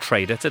football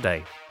trader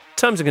today.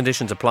 Terms and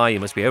conditions apply.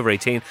 You must be over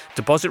 18,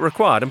 deposit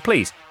required, and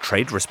please,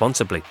 trade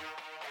responsibly.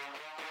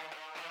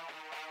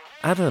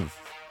 Adam,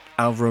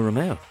 Alvaro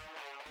Romeo.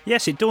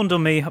 Yes, it dawned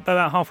on me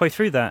about halfway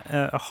through that,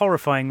 a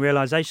horrifying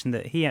realisation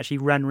that he actually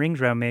ran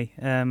rings around me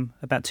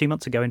about 2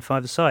 months ago in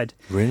five-a-side.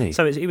 Really?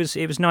 So it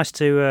was nice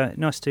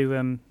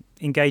to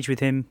engage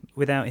with him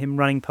without him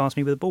running past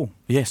me with a ball.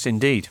 Yes,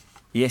 indeed.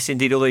 Yes,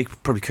 indeed. Although he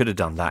probably could have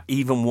done that,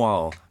 even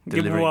while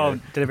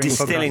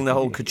distilling the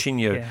whole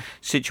Coutinho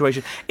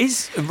situation.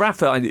 Is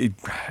Rafa?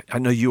 I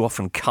know you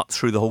often cut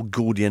through the whole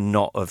Gordian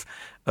knot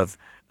of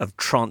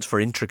transfer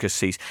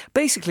intricacies.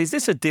 Basically, is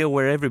this a deal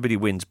where everybody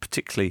wins,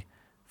 particularly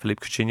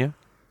Philippe Coutinho?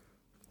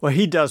 Well,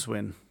 he does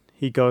win.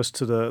 He goes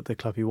to the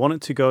club he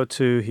wanted to go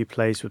to. He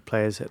plays with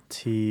players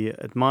that he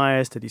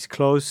admires, that he's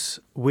close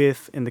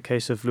with. In the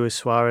case of Luis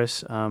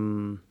Suarez,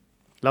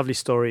 lovely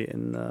story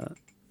in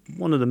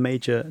one of the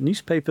major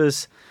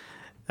newspapers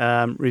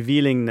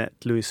revealing that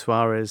Luis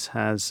Suarez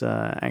has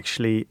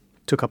actually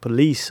took up a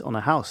lease on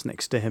a house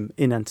next to him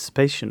in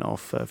anticipation of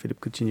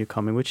Philippe Coutinho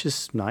coming, which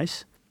is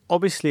nice.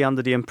 Obviously,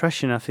 under the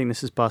impression, I think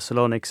this is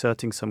Barcelona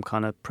exerting some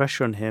kind of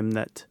pressure on him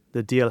that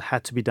the deal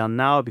had to be done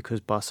now because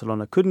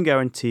Barcelona couldn't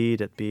guarantee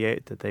that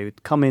they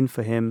would come in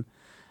for him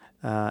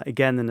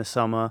again in the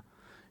summer.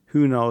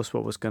 Who knows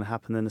what was going to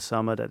happen in the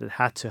summer, that it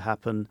had to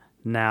happen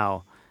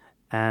now.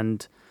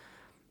 And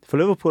for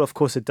Liverpool, of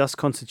course, it does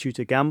constitute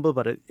a gamble,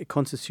 but it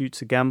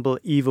constitutes a gamble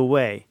either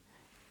way.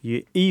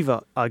 You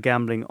either are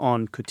gambling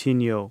on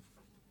Coutinho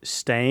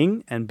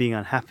staying and being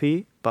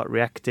unhappy, but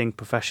reacting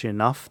professionally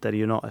enough that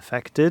you're not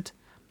affected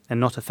and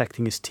not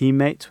affecting his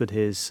teammates with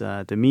his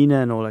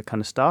demeanour and all that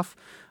kind of stuff.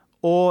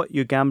 Or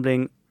you're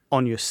gambling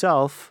on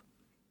yourself,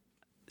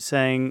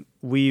 saying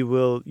we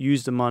will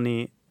use the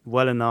money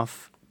well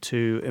enough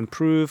to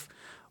improve,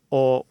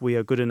 or we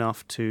are good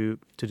enough to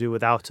do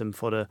without him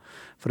for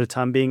the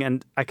time being.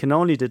 And I can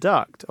only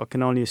deduct, or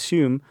can only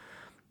assume,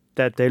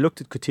 that they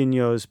looked at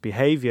Coutinho's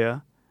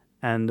behaviour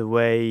and the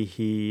way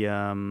he,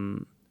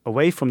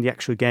 away from the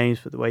actual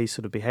games, but the way he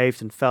sort of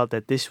behaved, and felt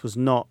that this was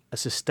not a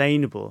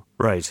sustainable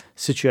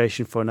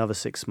situation for another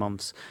 6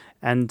 months.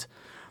 And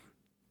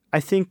I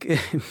think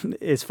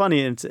it's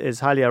funny, it's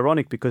highly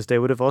ironic, because they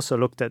would have also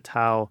looked at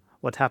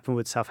what happened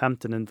with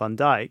Southampton and Van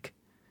Dijk,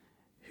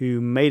 who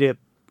made a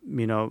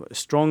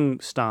strong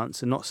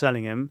stance in not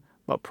selling him,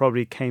 but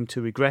probably came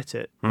to regret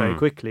it very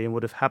quickly, and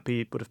would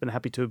have been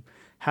happy to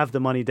have the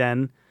money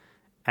then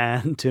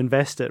and to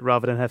invest it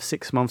rather than have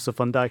 6 months of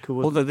Van Dijk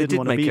who didn't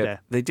want to be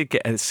there. They did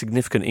get a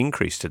significant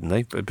increase, didn't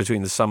they,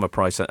 between the summer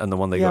price and the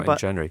one they got in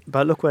January?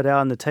 But look where they are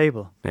on the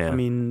table. Yeah. I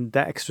mean,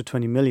 that extra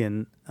 20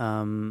 million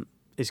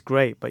is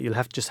great, but you'll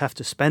just have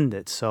to spend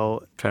it.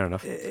 So fair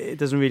enough. It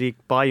doesn't really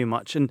buy you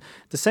much. And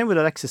the same with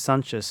Alexis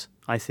Sanchez,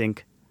 I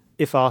think.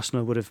 If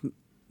Arsenal would have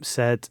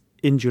said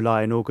in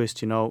July and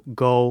August,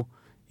 go,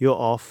 you're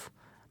off,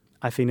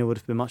 I think they would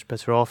have been much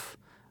better off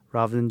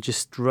rather than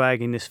just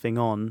dragging this thing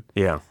on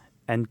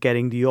and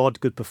getting the odd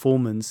good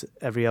performance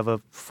every other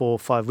 4 or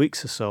 5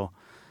 weeks or so.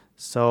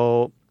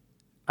 So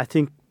I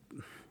think,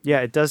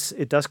 it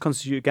does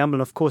constitute a gamble.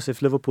 And of course,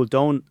 if Liverpool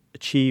don't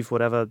achieve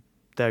whatever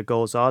their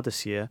goals are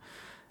this year,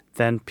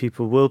 then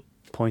people will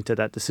point at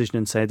that decision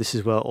and say this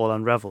is where it all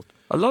unravelled.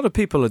 A lot of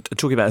people are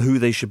talking about who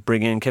they should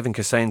bring in. Kevin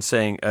Kassan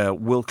saying,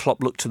 will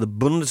Klopp look to the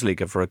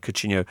Bundesliga for a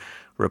Coutinho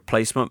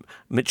replacement?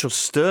 Mitchell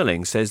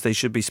Sterling says they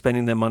should be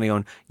spending their money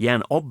on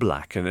Jan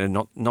Oblak and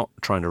not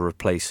trying to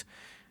replace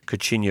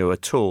Coutinho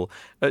at all.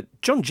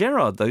 John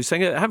Gerrard, though,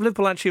 saying, have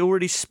Liverpool actually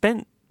already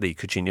spent the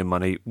Coutinho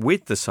money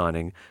with the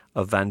signing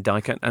of Van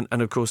Dijk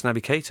and of course,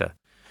 Naby Keita?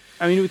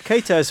 I mean, with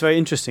Keita, it's very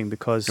interesting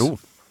because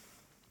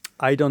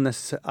I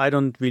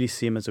don't really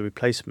see him as a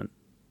replacement.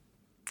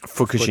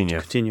 For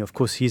Coutinho. Of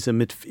course, he's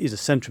a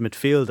central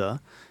midfielder,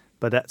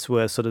 but that's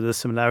where sort of the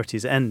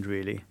similarities end,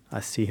 really.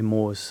 I see him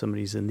more as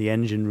somebody who's in the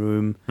engine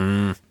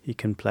room. He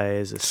can play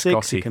as a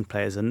 6, he can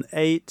play as an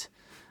 8.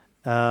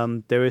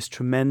 There is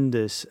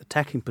tremendous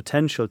attacking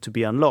potential to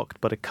be unlocked,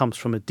 but it comes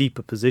from a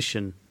deeper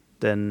position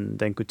than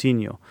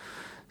Coutinho.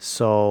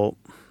 So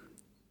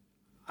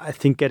I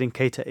think getting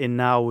Keita in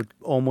now would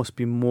almost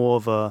be more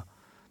of a,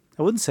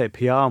 I wouldn't say a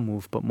PR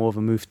move, but more of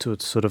a move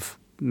towards sort of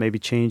maybe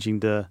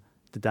changing the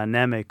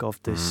dynamic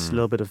of this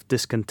little bit of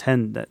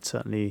discontent that's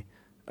certainly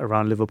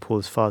around Liverpool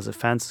as far as the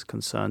fans are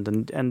concerned.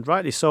 And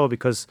rightly so,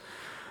 because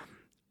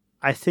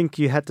I think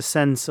you had the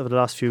sense over the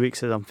last few weeks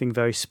that something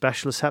very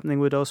special is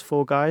happening with those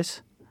 4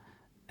 guys,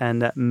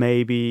 and that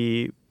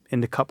maybe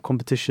in the cup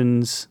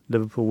competitions,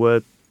 Liverpool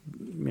were,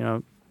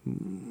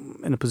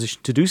 in a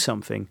position to do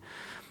something.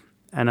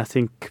 And I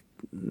think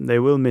they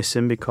will miss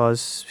him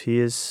because he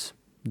is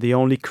the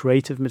only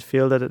creative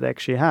midfielder that they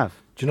actually have.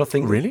 Do you not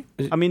think... Really?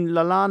 I mean,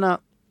 Lallana,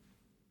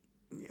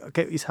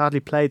 okay, he's hardly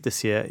played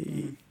this year.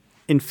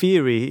 In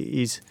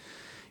theory,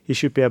 he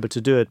should be able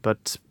to do it,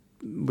 but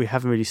we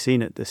haven't really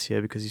seen it this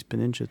year because he's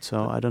been injured,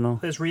 so I don't know.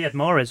 There's Riyad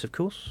Mahrez, of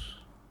course.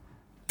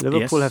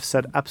 Liverpool have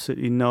said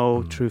absolutely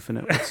no truth in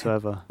it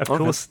whatsoever. Of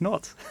course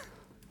not.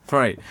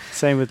 Right.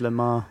 Same with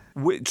Lemar.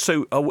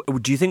 So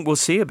do you think we'll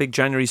see a big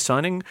January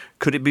signing?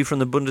 Could it be from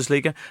the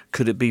Bundesliga?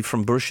 Could it be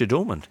from Borussia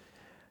Dortmund?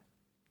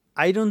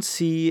 I don't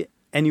see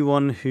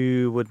anyone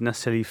who would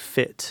necessarily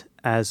fit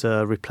as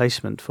a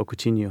replacement for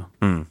Coutinho.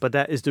 But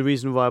that is the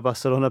reason why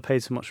Barcelona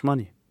paid so much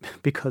money,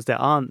 because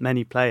there aren't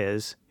many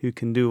players who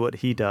can do what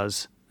he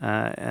does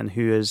and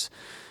who is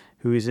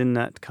in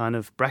that kind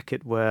of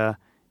bracket where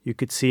you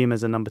could see him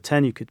as a number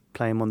 10, you could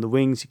play him on the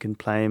wings, you can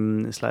play him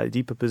in a slightly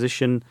deeper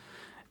position,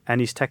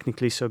 and he's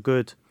technically so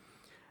good.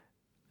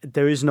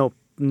 There is no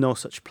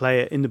such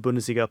player in the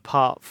Bundesliga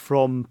apart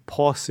from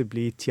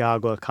possibly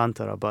Thiago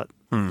Alcantara, but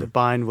the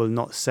Bayern will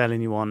not sell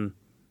anyone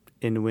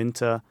in the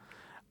winter.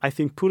 I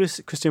think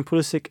Christian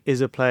Pulisic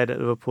is a player that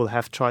Liverpool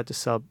have tried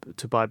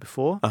to buy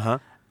before.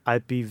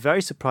 I'd be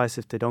very surprised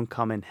if they don't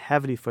come in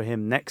heavily for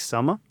him next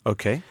summer.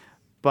 Okay.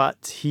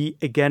 But he,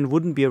 again,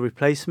 wouldn't be a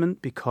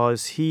replacement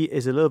because he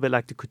is a little bit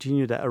like the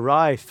Coutinho that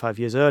arrived 5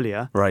 years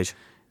earlier. Right.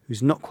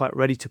 Who's not quite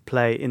ready to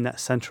play in that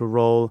central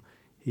role.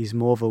 He's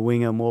more of a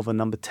winger, more of a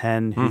number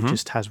 10 who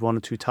just has 1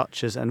 or 2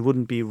 touches and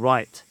wouldn't be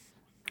right.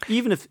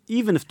 Even if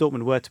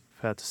Dortmund were to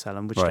prepare to sell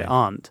him, which they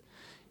aren't,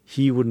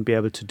 he wouldn't be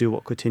able to do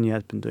what Coutinho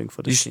has been doing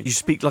for the team. You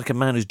speak like a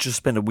man who's just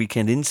spent a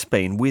weekend in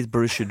Spain with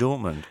Borussia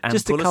Dortmund and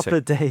just Pulisic. A couple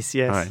of days,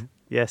 yes. Right.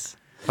 Yes.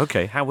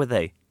 Okay, how were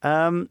they?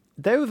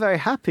 They were very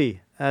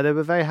happy. They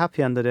were very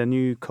happy under their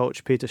new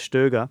coach, Peter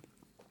Stöger.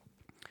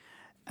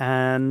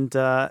 And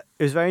it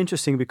was very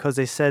interesting because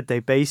they said they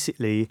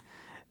basically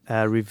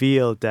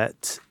revealed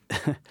that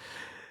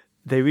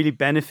they really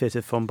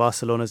benefited from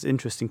Barcelona's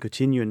interest in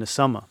Coutinho in the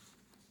summer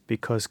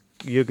because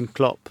Jurgen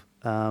Klopp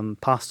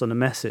passed on a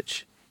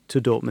message to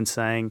Dortmund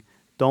saying,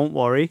 don't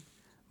worry,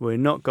 we're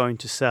not going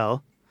to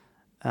sell.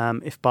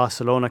 If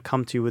Barcelona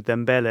come to you with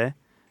Dembele,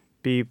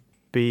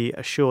 be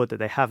assured that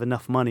they have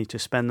enough money to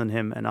spend on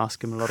him and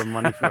ask him a lot of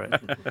money for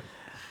it.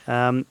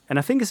 And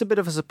I think it's a bit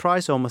of a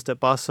surprise almost that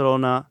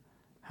Barcelona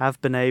have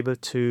been able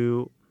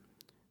to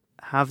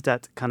have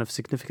that kind of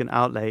significant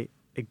outlay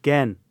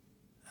again,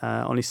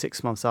 only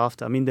 6 months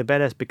after. I mean,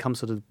 Dembele has become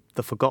sort of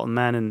the forgotten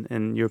man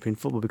in European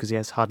football because he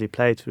has hardly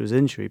played through his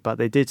injury, but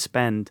they did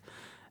spend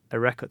a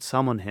record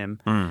sum on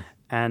him,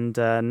 and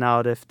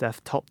now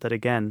they've topped that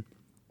again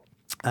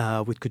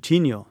with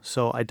Coutinho.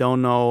 So I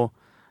don't know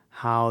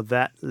where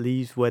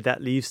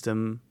that leaves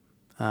them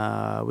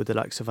with the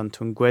likes of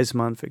Antoine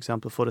Griezmann, for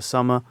example, for the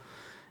summer.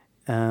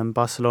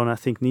 Barcelona, I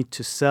think, need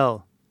to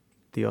sell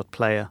the odd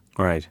player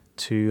right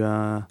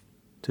to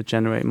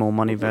generate more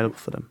money available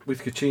for them.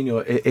 With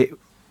Coutinho,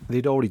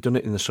 They'd already done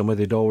it in the summer.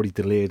 They'd already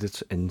delayed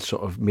it and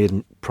sort of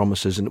made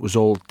promises, and it was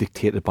all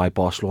dictated by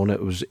Barcelona.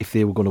 It was, if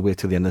they were going to wait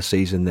till the end of the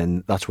season,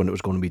 then that's when it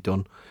was going to be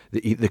done.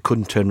 They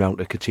couldn't turn around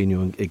to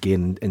Coutinho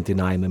again and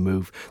deny him a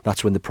move.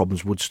 That's when the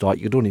problems would start.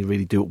 You'd only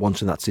really do it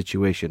once in that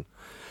situation.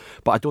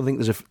 But I don't think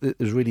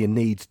there's really a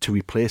need to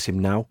replace him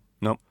now.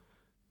 No.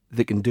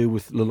 They can do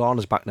with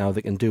Lallana's back now.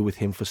 They can do with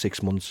him for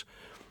 6 months.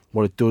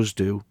 What it does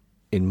do,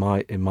 in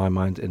my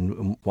mind,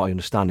 and what I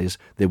understand, is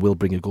they will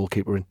bring a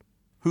goalkeeper in.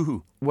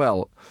 Who?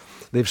 Well,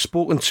 they've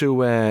spoken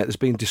to. There's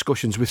been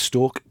discussions with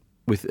Stoke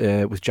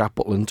with Jack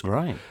Butland,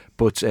 Right.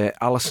 but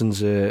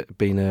Alisson's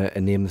been a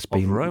name that's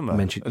been Roma,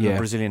 mentioned. the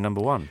Brazilian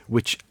number 1.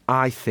 Which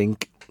I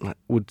think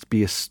would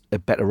be a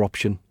better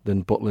option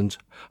than Butland.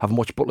 I haven't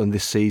watched Butland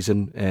this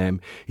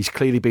season. He's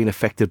clearly been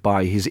affected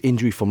by his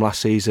injury from last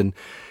season,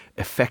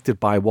 affected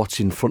by what's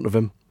in front of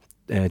him,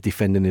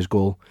 defending his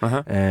goal.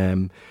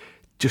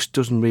 Just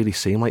doesn't really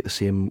seem like the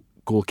same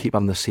goalkeeper,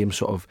 and the same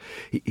sort of.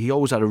 He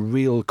always had a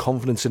real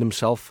confidence in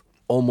himself,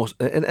 almost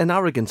an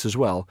arrogance as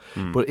well.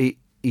 But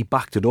he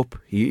backed it up.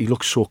 He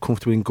looked so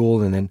comfortable in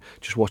goal, and then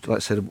just watched, like I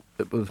said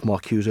with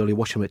Mark Hughes earlier,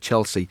 watch him at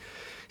Chelsea.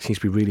 Seems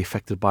to be really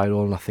affected by it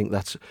all, and I think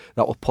that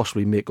will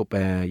possibly make up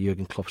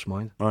Jurgen Klopp's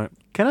mind. Right.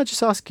 Can I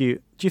just ask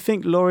you, do you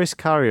think Loris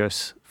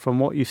Karius, from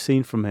what you've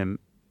seen from him,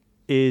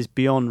 is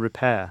beyond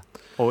repair?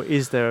 Or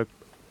is there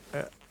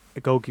a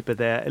goalkeeper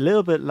there, a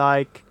little bit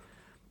like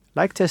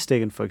Ter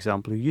Stegen, for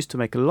example, who used to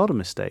make a lot of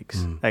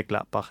mistakes at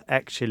Gladbach,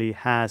 actually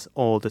has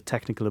all the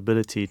technical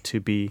ability to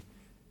be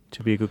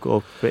a good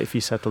goalkeeper if he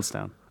settles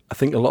down? I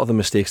think a lot of the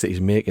mistakes that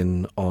he's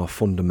making are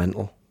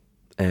fundamental.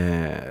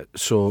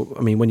 So,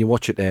 I mean, when you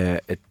watch it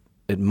at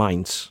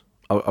Mainz,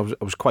 I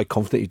was quite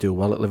confident he'd do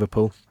well at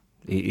Liverpool.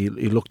 He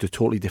looked a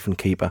totally different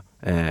keeper.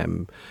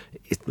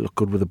 He looked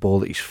good with the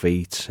ball at his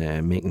feet,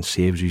 making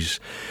saves. He's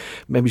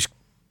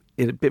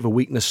a bit of a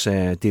weakness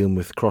dealing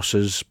with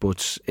crosses,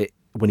 but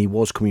when he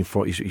was coming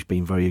for it, he's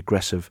been very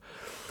aggressive.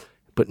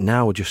 But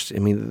now,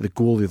 the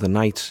goal the other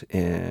night,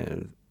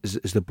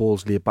 is the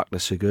ball's laid back to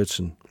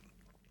Sigurdsson.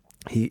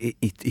 He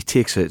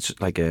takes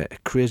a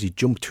crazy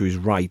jump to his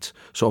right,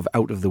 sort of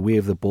out of the way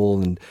of the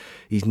ball, and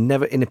he's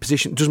never in a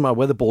position. It doesn't matter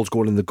where the ball's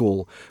going in the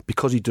goal,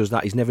 because he does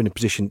that. He's never in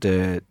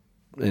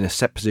a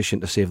set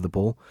position to save the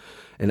ball.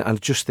 And I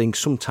just think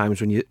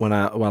sometimes when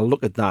I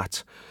look at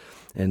that,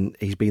 and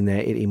he's been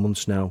there 18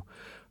 months now,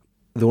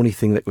 the only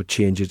thing that would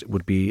change it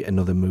would be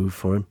another move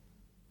for him.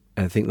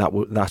 And I think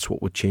that's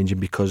what would change him,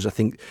 because I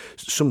think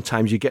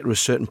sometimes you get to a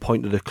certain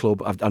point of the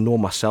club. I know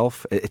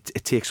myself,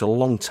 it takes a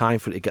long time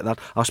for it to get that.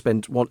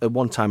 At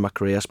one time in my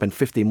career, I spent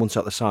 15 months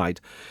at the side,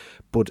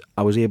 but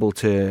I was able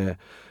to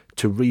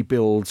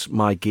rebuild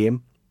my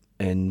game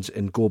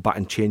and go back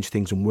and change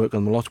things and work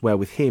on them a lot. Where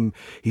with him,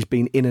 he's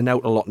been in and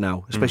out a lot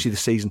now, especially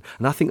this season,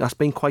 and I think that's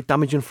been quite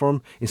damaging for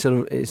him. Instead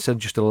of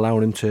just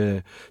allowing him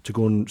to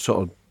go and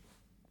sort of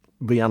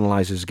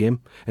reanalyse his game.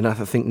 And I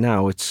think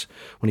now it's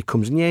when he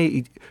comes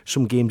in,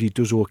 some games he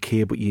does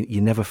okay, but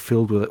you're never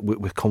filled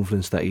with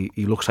confidence that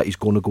he looks like he's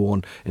going to go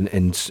on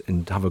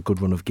and have a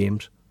good run of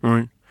games.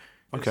 Right.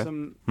 Okay.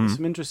 There's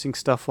some interesting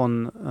stuff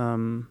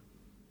on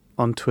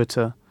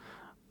Twitter,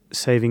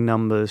 saving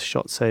numbers,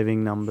 shot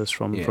saving numbers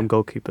from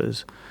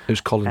goalkeepers. It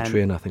was Colin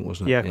Traynor, I think,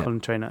 wasn't it? Yeah,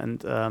 Colin Traynor,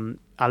 and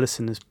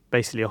Alisson is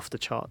basically off the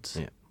charts.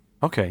 Yeah.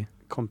 Okay.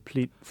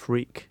 Complete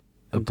freak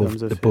above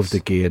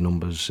the gear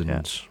numbers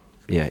and.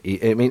 Yeah,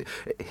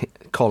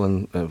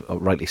 Colin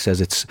rightly says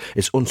it's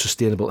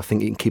unsustainable to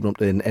think he can keep him up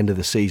to the end of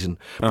the season.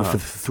 But for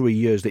the 3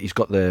 years that he's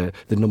got the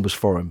numbers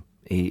for him,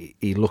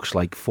 he looks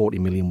like 40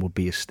 million would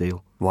be a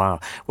steal.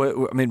 Wow.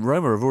 Well, I mean,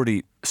 Roma have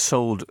already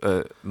sold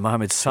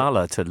Mohamed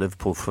Salah to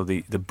Liverpool for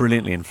the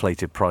brilliantly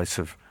inflated price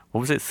of,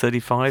 what was it,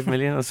 35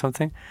 million or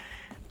something?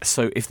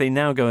 So if they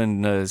now go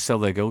and sell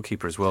their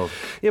goalkeeper as well.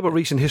 Yeah, but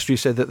recent history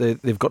said that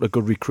they've got a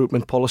good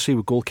recruitment policy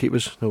with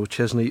goalkeepers.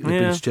 Chesney,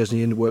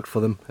 Chesney in worked for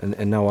them,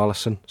 and now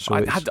Alisson. So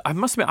I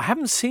must admit, I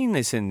haven't seen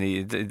this in the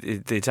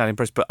Italian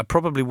press, but I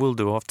probably will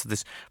do after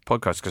this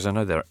podcast, because I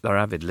know they're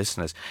avid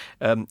listeners.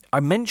 I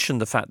mentioned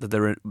the fact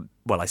that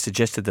I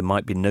suggested there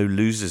might be no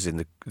losers in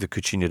the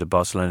Coutinho to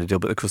Barcelona deal,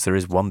 but of course there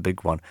is one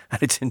big one,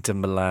 and it's Inter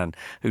Milan,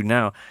 who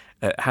now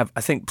have,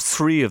 I think,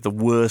 3 of the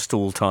worst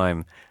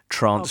all-time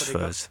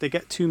transfers. They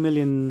get £2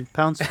 million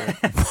for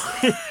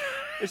it.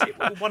 Is it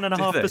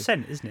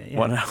 1.5%, isn't it? Yeah.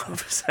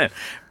 1.5%.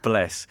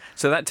 Bless.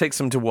 So that takes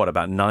them to what,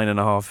 about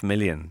 9.5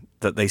 million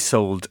that they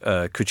sold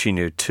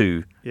Coutinho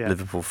to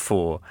Liverpool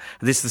for.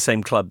 This is the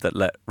same club that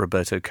let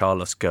Roberto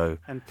Carlos go.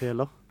 And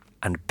Pirlo.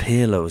 And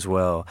Pirlo as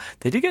well.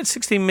 They did get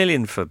 16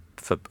 million for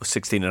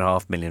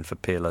 16.5 million for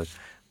Pirlo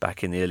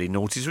back in the early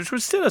noughties, which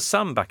was still a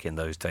sum back in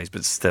those days,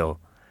 but still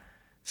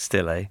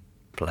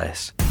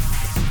bless.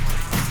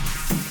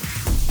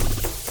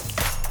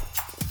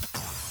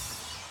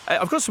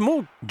 I've got some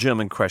more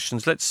German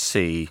questions. Let's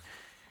see.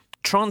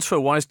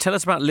 Transfer-wise, tell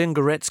us about Leon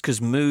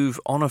Goretzka's move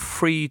on a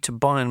free to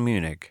Bayern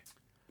Munich.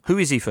 Who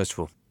is he, first of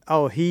all?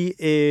 Oh, he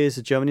is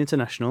a German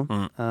international,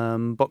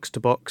 box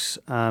to box.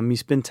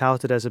 He's been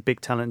touted as a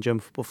big talent in German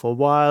football for a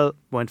while.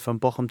 Went from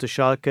Bochum to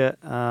Schalke.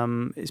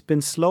 It's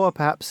been slower,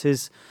 perhaps,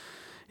 his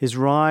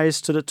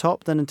rise to the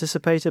top than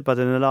anticipated. But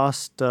in the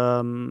last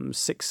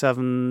 6,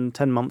 7,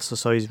 10 months or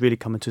so, he's really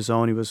come into his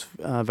own. He was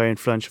very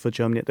influential for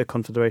Germany at the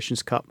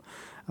Confederations Cup.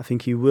 I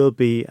think he will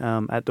be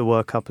at the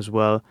World Cup as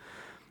well.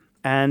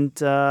 And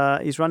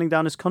he's running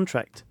down his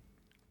contract.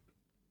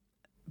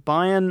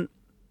 Bayern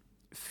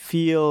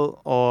feel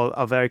or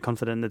are very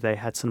confident that they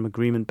had some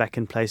agreement back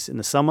in place in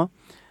the summer,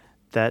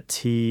 that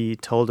he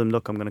told them,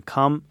 look, I'm going to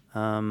come,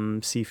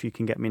 see if you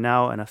can get me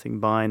now. And I think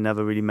Bayern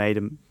never really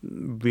made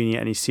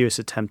any serious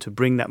attempt to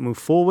bring that move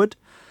forward.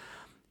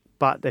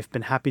 But they've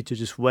been happy to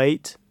just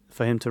wait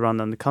for him to run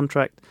down the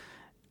contract.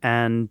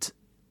 And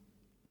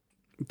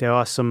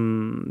there's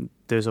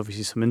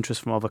obviously some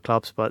interest from other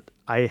clubs, but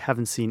I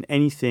haven't seen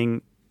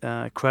anything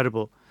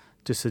credible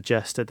to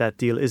suggest that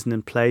deal isn't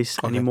in place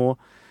anymore.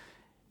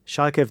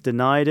 Schalke have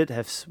denied it.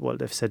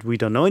 They've said we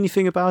don't know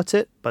anything about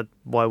it, but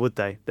why would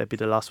they? They'd be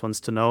the last ones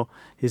to know.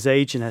 His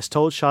agent has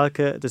told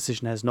Schalke a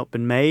decision has not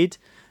been made,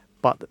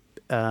 but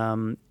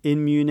in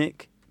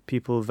Munich,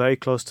 people very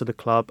close to the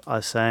club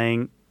are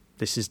saying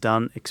this is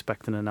done.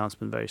 Expect an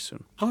announcement very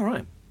soon. All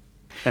right.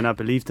 And I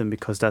believe them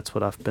because that's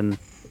what I've been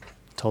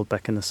told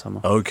back in the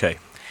summer. Okay.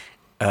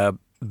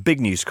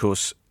 Big news, of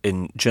course,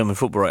 in German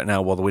football right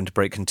now, while the winter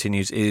break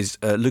continues, is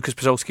Lukas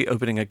Podolski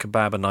opening a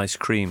kebab and ice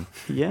cream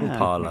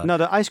parlour. No,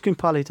 the ice cream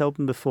parlour he'd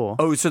opened before.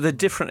 Oh, so they're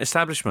different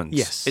establishments?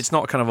 Yes. It's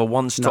not kind of a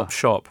one-stop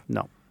shop?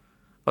 No.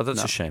 Oh,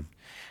 that's a shame.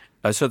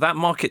 So that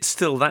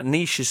that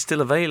niche is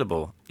still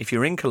available if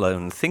you're in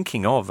Cologne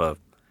thinking of a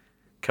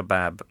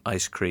kebab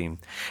ice cream.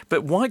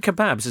 But why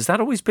kebabs? Has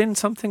that always been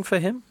something for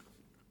him?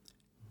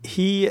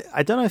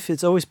 I don't know if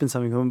it's always been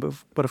something for him,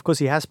 but of course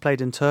he has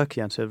played in Turkey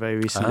until very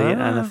recently,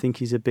 and I think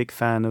he's a big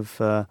fan of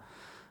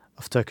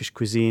Turkish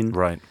cuisine.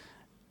 Right.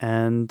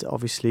 And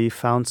obviously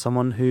found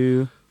someone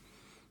who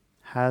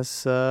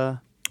has the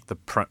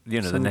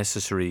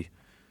necessary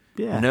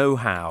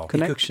know-how.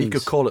 Connections. He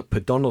could call it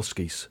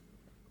Podolski's.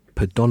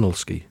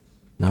 Podolski.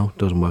 No,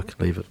 doesn't work.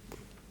 Leave it.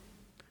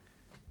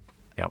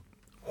 Yep.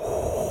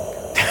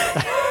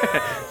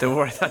 Don't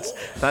worry,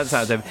 that's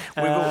out there.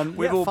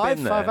 We've all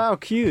been there. 5-hour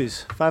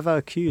queues.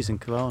 5-hour queues in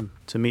Cologne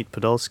to meet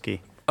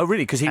Podolski. Oh,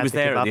 really? Because he was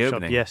there at the shop.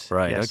 opening? Yes.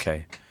 Right, yes.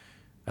 okay.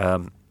 I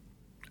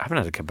haven't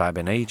had a kebab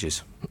in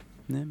ages.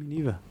 No, me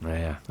neither.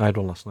 Yeah. I had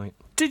one last night.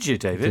 Did you,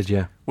 David? Did,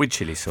 yeah. With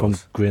chili From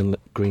sauce? Green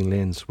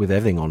Lanes, with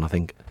everything on, I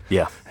think.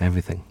 Yeah.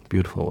 Everything.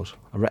 Beautiful it was.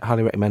 I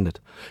highly recommend it.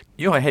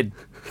 Your head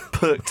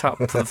perked up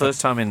for the first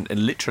time in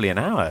literally an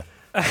hour.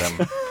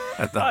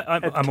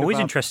 I'm always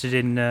interested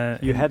in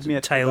you had me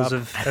at tales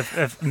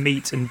of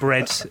meat and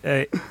bread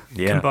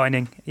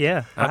combining.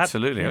 Yeah,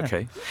 absolutely.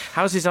 Okay.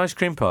 How's his ice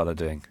cream parlour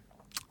doing?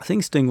 I think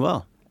it's doing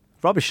well.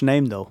 Rubbish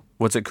name though.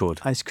 What's it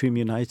called? Ice Cream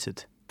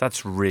United.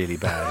 That's really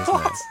bad,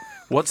 isn't it?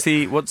 What's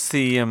the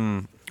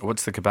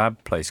kebab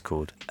place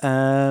called?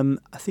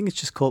 I think it's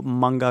just called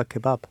Mangal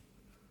Kebab.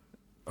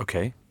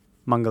 Okay.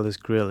 Mangal is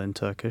grill in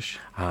Turkish.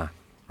 Ah,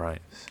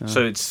 right.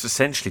 So it's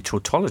essentially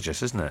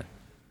tautologist, isn't it?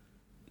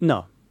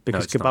 No,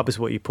 because kebab not. is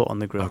what you put on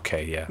the grill.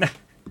 Okay, yeah.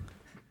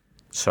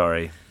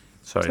 Sorry,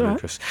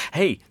 Lucas.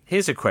 Hey,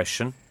 here's a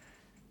question.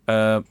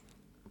 Paul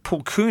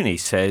Cooney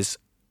says,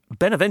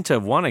 Benevento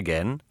have won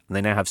again, and they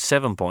now have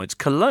 7 points.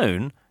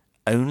 Cologne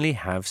only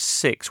have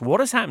 6. What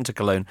has happened to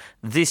Cologne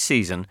this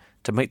season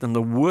to make them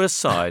the worst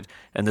side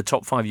in the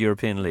top 5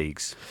 European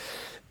leagues?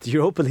 The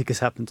Europa League has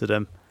happened to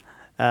them.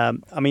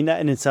 I mean, that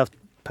in itself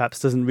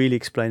perhaps doesn't really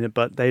explain it,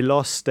 but they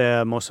lost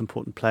their most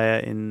important player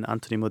in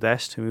Anthony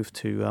Modeste, who moved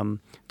to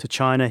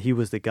China. He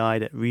was the guy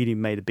that really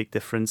made a big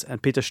difference.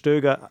 And Peter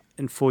Stöger,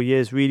 in 4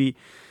 years, really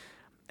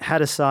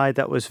had a side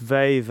that was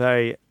very,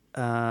 very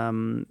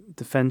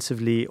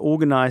defensively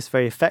organised,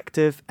 very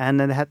effective. And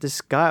then they had this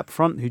guy up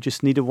front who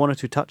just needed 1 or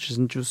 2 touches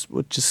and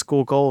would just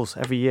score goals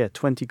every year,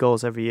 20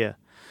 goals every year.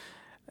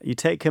 You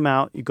take him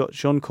out, you got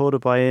Jean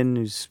Cordoba in,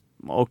 who's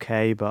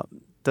okay, but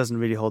doesn't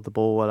really hold the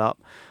ball well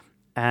up.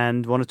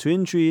 And 1 or 2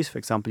 injuries, for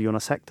example,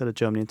 Jonas Hector, the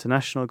German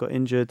international, got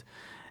injured,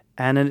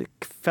 and then it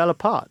fell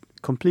apart,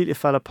 completely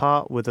fell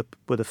apart with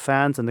the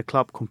fans and the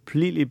club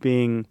completely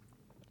being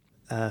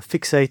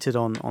fixated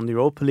on the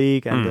Europa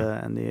League and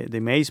the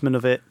amazement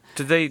of it.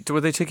 Were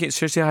they taking it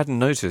seriously? I hadn't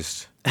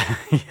noticed.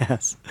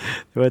 Yes,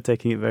 they were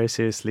taking it very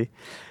seriously.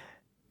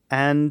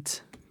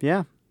 And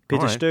yeah,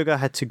 Peter Stöger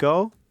had to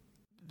go.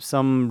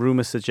 Some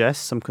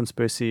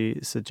conspiracy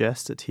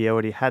suggests that he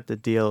already had the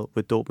deal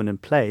with Dortmund in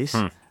place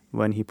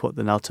when he put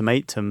an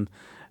ultimatum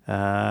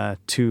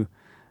to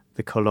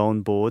the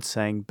Cologne board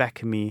saying,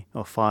 back me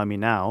or fire me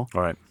now.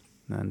 All right.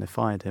 And they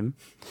fired him.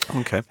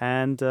 Okay.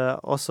 And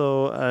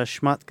also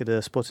Schmatke,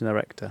 the sporting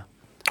director,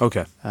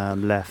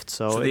 left.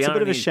 So it's a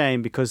bit of a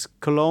shame because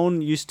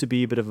Cologne used to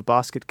be a bit of a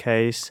basket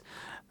case,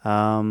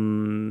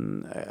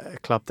 a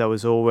club that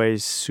was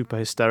always super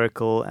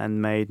hysterical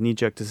and made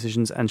knee-jerk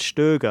decisions. And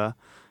Stöger,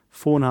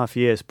 4.5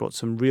 years, brought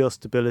some real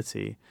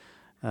stability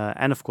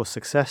and of course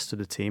success to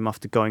the team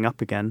after going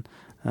up again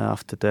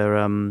after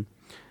their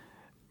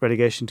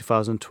relegation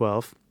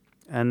 2012.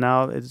 And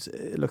now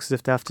it looks as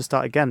if they have to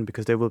start again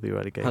because they will be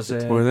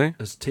relegated. Were they?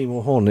 Has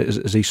Timo Horn,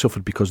 has he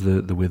suffered because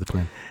of the way they're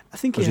playing? I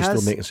think he Is he has.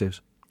 still making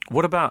saves?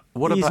 What about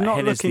He's not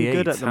Hennes looking the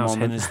good Eighth? at the How's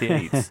moment. Hennes the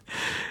Eighth?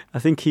 I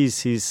think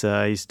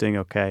he's doing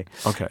okay.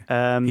 Okay.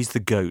 He's the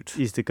goat.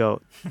 He's the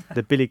goat,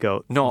 the Billy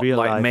goat, Not real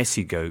like life.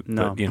 Messi goat,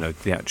 No.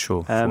 but the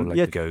actual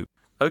four-legged goat.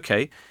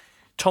 Okay.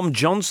 Tom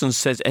Johnson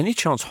says, any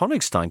chance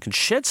Honigstein can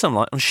shed some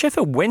light on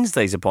Sheffield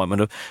Wednesday's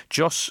appointment of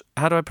Josh,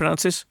 how do I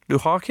pronounce this?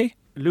 Luhaki?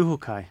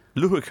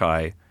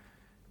 Luhaki.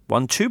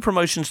 Won 2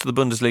 promotions to the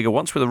Bundesliga,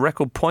 once with a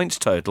record points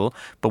total,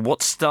 but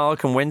what style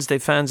can Wednesday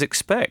fans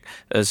expect?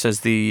 Says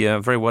the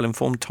very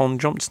well-informed Tom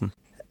Johnson.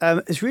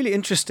 It's a really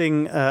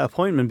interesting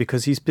appointment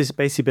because he's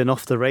basically been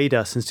off the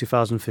radar since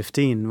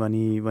 2015 when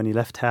he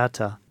left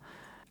Hertha.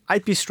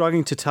 I'd be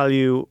struggling to tell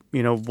you,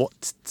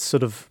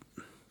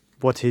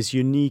 what his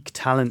unique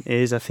talent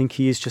is. I think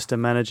he is just a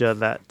manager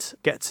that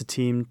gets a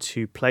team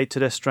to play to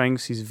their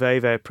strengths. He's very,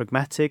 very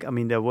pragmatic. I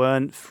mean, there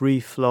weren't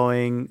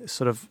free-flowing,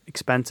 sort of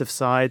expensive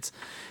sides.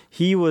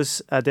 He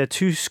was. There are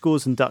 2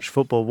 schools in Dutch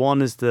football.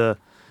 One is the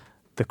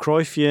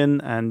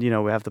Cruyffian, and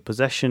we have the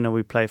possession and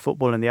we play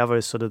football, and the other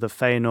is sort of the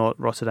Feyenoord.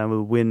 Rotterdam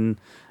will win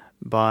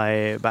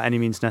by any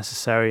means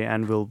necessary,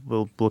 and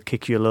we'll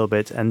kick you a little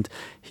bit. And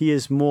he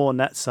is more on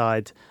that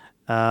side.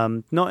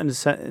 Not in the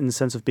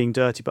sense of being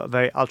dirty, but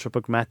very ultra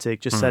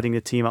pragmatic, just setting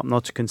the team up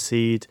not to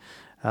concede,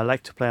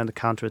 like to play on the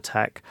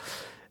counter-attack.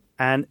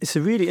 And it's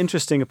a really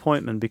interesting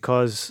appointment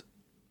because,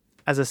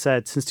 as I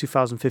said, since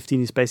 2015,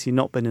 he's basically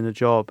not been in a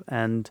job.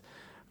 And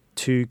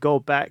to go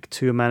back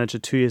to a manager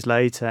 2 years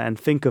later and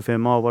think of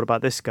him, what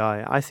about this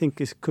guy? I think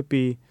it could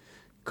be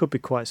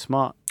quite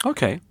smart.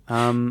 Okay.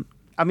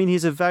 I mean,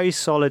 he's a very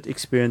solid,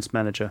 experienced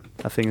manager,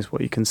 I think is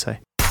what you can say.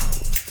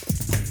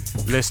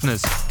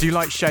 Listeners, do you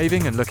like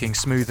shaving and looking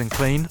smooth and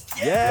clean?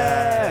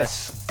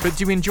 Yes! But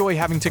do you enjoy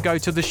having to go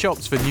to the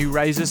shops for new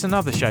razors and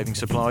other shaving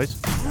supplies?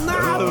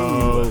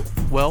 No!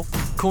 Well,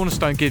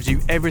 Cornerstone gives you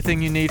everything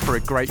you need for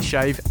a great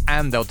shave,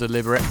 and they'll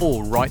deliver it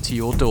all right to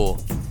your door.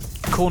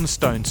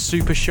 Cornerstone's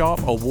super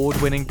sharp,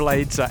 award-winning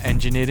blades are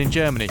engineered in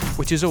Germany,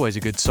 which is always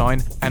a good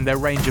sign, and their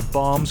range of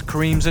balms,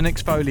 creams and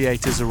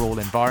exfoliators are all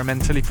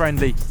environmentally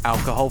friendly,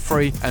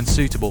 alcohol-free and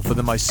suitable for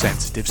the most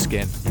sensitive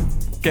skin.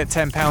 Get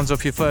 £10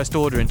 off your first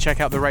order and check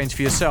out the range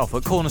for yourself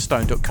at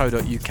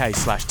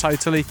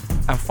cornerstone.co.uk/totally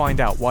and find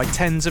out why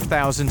tens of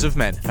thousands of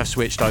men have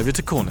switched over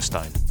to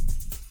Cornerstone.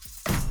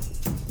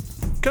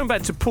 Going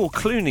back to Paul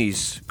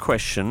Clooney's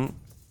question,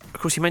 of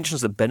course, he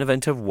mentions that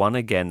Benevento have won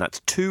again.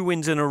 That's 2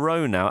 wins in a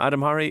row now. Adam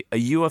Hurrey, are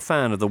you a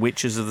fan of the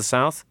Witches of the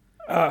South?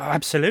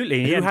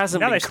 Absolutely. Who hasn't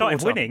now been they started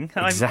caught up? winning.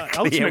 Exactly.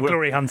 I'm ultimate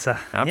glory hunter.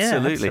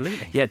 Absolutely.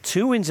 Yeah,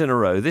 2 wins in a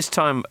row. This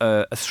time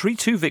a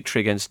 3-2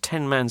 victory against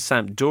 10-man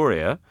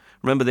Sampdoria.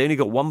 Remember, they only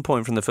got 1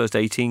 point from the first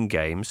 18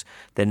 games.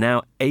 They're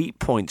now 8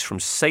 points from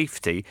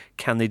safety.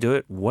 Can they do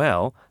it?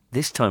 Well,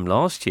 this time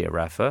last year,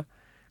 Rafa,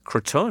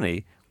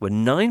 Crotone were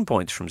 9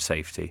 points from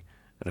safety.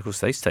 And, of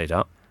course, they stayed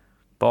up.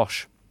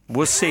 Bosh.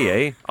 We'll see,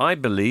 eh? I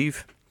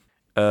believe.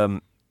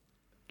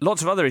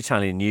 Lots of other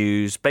Italian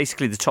news.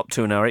 Basically, the top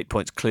 2 are now 8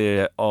 points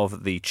clear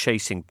of the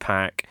chasing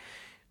pack.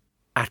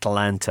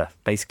 Atalanta.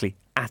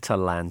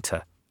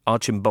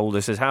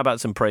 Archimbolder says, how about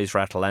some praise for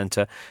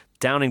Atalanta?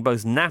 Downing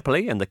both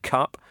Napoli and the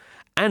Cup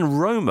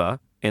and Roma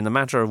in the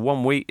matter of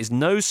 1 week is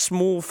no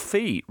small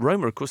feat.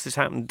 Roma, of course, this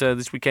happened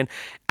this weekend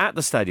at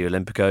the Stadio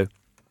Olimpico.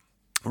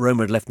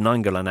 Roma had left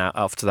Nainggolan out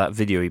after that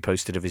video he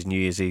posted of his New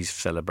Year's Eve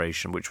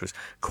celebration, which was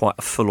quite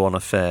a full-on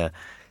affair,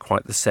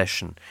 quite the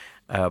session.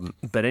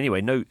 But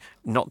anyway,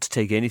 not to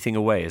take anything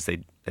away, as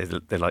they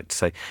like to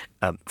say,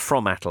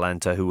 from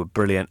Atalanta, who were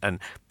brilliant, and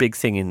big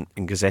thing in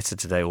Gazzetta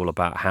today all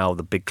about how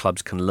the big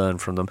clubs can learn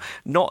from them.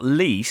 Not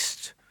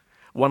least,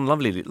 one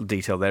lovely little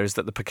detail there is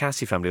that the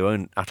Percassi family, who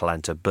own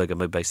Atalanta,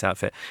 Bergamo-based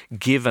outfit,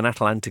 give an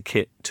Atalanta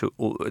kit to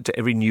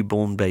every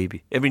newborn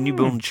baby, every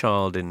newborn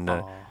child in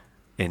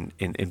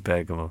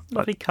Bergamo.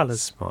 Lovely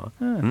colours. Smart.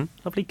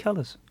 Lovely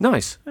colours.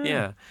 Nice,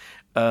 yeah.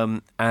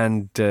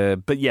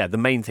 But yeah, the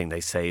main thing they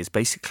say is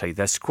basically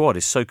their squad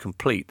is so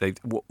complete.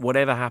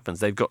 Whatever happens,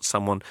 they've got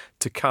someone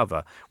to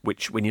cover.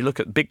 Which, when you look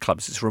at big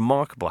clubs, it's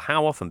remarkable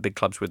how often big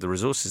clubs with the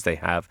resources they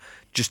have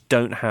just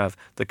don't have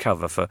the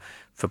cover for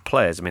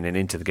players. I mean, in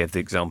Inter, they gave the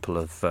example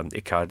of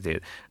Icardi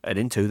at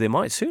Inter, who they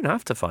might soon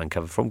have to find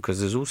cover from because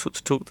there's all sorts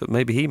of talk that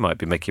maybe he might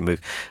be making a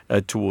move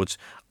towards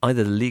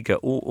either the Liga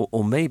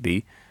or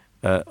maybe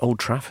Old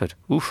Trafford.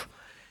 Oof.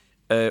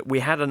 We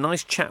had a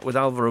nice chat with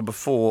Alvaro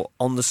before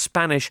on the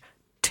Spanish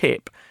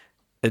tip.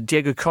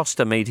 Diego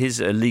Costa made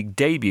his league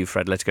debut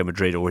for Atletico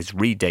Madrid, or his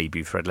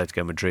re-debut for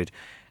Atletico Madrid,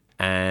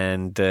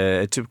 and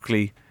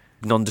typically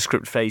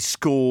nondescript phase,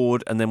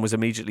 scored and then was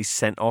immediately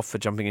sent off for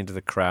jumping into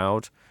the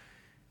crowd.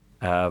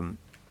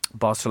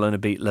 Barcelona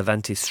beat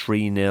Levante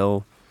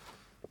 3-0.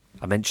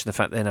 I mentioned the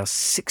fact they're now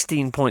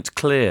 16 points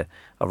clear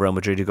of Real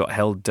Madrid, who got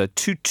held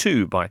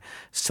 2-2 by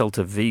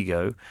Celta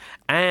Vigo.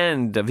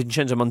 And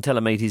Vincenzo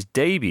Montella made his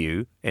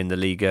debut in the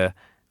Liga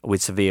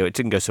with Sevilla. It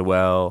didn't go so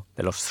well.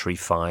 They lost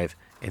 3-5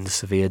 in the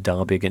Sevilla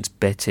derby against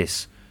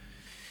Betis.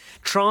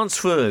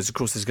 Transfers. Of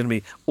course, there's going to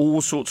be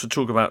all sorts of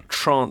talk about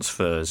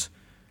transfers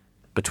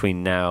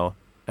between now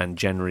and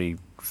January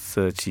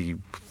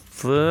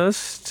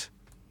 31st.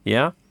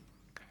 Yeah?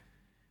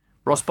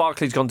 Ross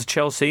Barkley's gone to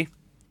Chelsea.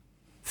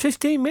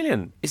 15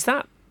 million.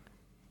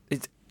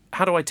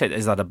 How do I take that?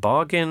 Is that a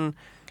bargain?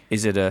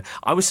 Is it a...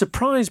 I was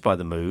surprised by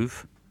the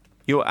move.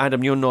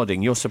 Adam, you're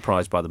nodding. You're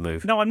surprised by the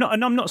move. No, I'm not.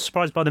 And I'm not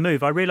surprised by the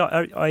move.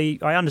 I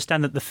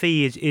understand that the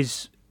fee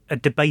is a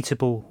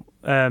debatable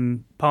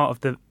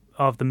part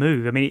of the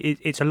move. I mean,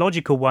 it's a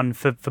logical one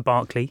for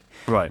Barkley.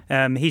 Right.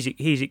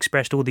 He's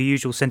expressed all the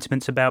usual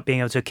sentiments about being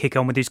able to kick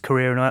on with his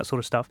career and all that sort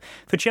of stuff.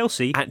 For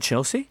Chelsea... At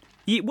Chelsea?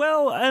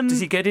 Does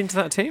he get into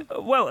that team?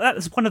 Well,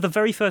 that's one of the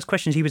very first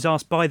questions he was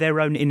asked by their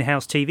own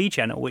in-house TV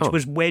channel, which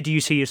was, where do you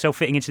see yourself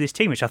fitting into this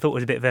team? Which I thought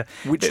was a bit of a...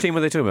 Which team were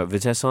they talking about?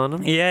 Vitesse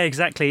Arnhem? Yeah,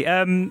 exactly.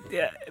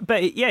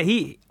 But yeah,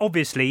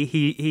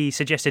 he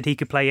suggested he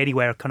could play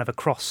anywhere kind of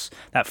across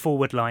that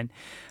forward line.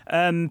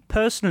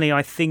 Personally,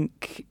 I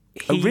think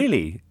he... Oh,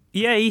 really?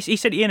 Yeah, he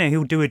said,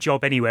 he'll do a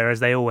job anywhere, as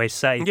they always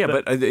say. Yeah,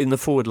 but in the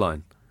forward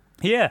line?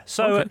 Yeah,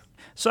 Okay.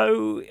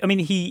 So I mean,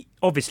 he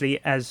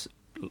obviously, as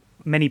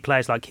many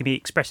players like him, he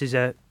expresses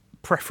a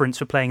preference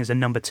for playing as a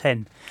number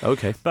 10.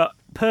 Okay. But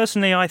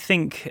personally, I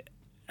think,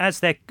 as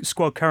their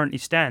squad currently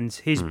stands,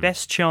 his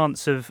best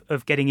chance of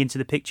getting into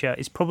the picture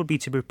is probably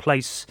to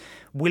replace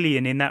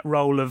Willian in that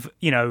role of,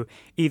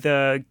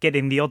 either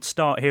getting the odd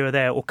start here or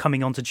there or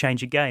coming on to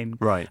change a game.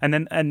 Right.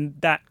 And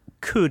that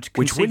could...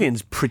 Which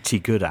Willian's pretty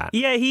good at.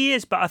 Yeah, he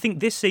is, but I think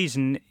this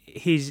season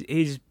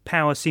his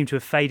powers seem to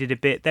have faded a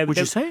bit. Would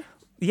you say?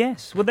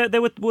 Yes. Well,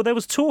 there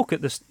was talk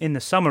in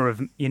the summer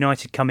of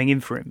United coming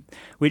in for him,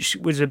 which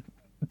was a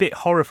bit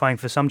horrifying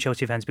for some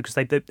Chelsea fans because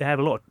they have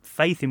a lot of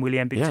faith in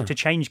Willian to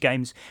change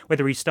games,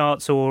 whether he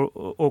starts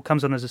or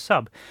comes on as a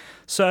sub.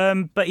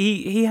 So, but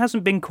he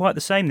hasn't been quite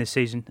the same this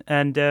season,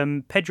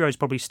 and Pedro's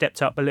probably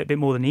stepped up a little bit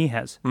more than he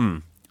has.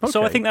 Okay.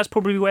 So I think that's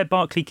probably where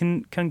Barkley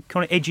can kind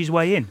of edge his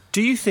way in.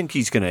 Do you think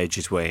he's going to edge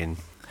his way in?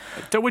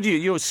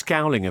 You're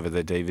scowling over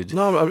there, David.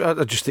 No,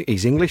 I just think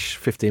he's English.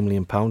 £15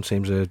 million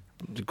seems a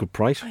good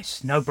price.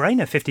 It's no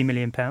brainer, £50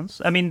 million.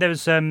 I mean, there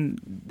was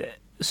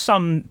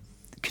some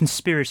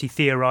conspiracy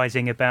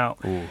theorising about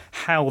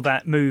how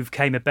that move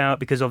came about,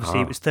 because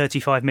obviously it was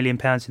 £35 million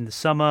in the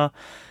summer,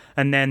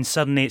 and then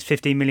suddenly it's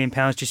 £15 million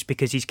just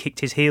because he's kicked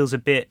his heels a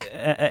bit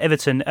at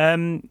Everton.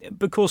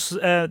 Because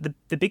the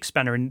big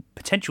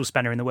potential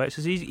spanner in the works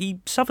is he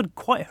suffered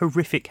quite a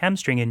horrific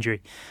hamstring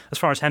injury. As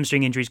far as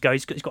hamstring injuries go,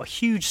 he's got a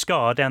huge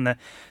scar down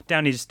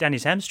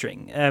his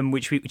hamstring,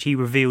 which he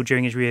revealed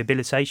during his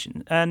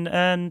rehabilitation.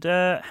 And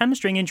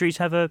hamstring injuries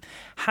have a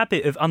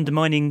habit of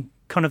undermining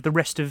kind of the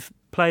rest of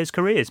players'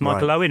 careers.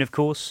 Michael Owen, of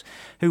course,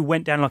 who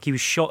went down like he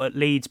was shot at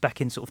Leeds back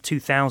in sort of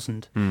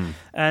 2000,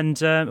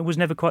 and was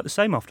never quite the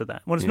same after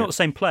that. Well, it's not the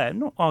same player,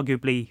 not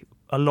arguably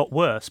a lot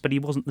worse, but he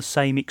wasn't the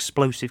same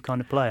explosive kind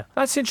of player.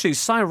 That's interesting.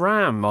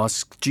 Cyram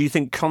asks, do you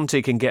think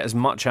Conte can get as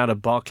much out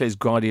of Barkley as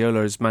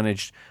Guardiola has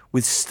managed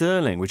with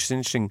Sterling, which is an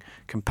interesting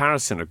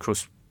comparison, of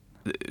course.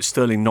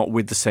 Sterling not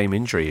with the same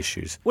injury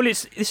issues. Well,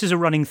 this is a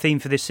running theme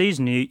for this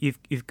season.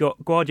 You've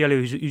got Guardiola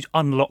who's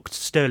unlocked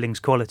Sterling's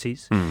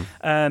qualities.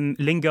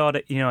 Lingard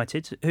at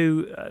United,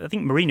 who I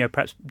think Mourinho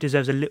perhaps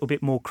deserves a little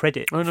bit more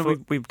credit. Oh no,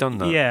 we've done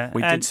that. Yeah,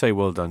 we did say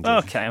well done.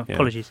 George. Okay,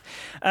 apologies.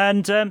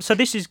 And so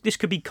this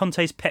could be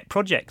Conte's pet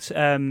project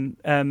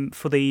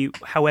for the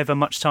however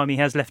much time he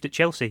has left at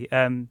Chelsea.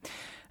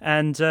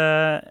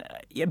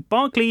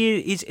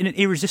 Barkley is an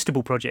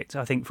irresistible project,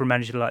 I think, for a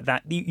manager like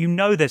that. You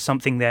know there's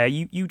something there.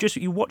 You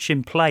watch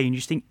him play and you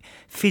just think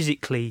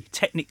physically,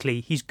 technically,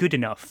 he's good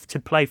enough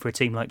to play for a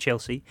team like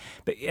Chelsea.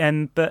 But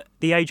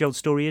the age-old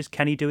story is,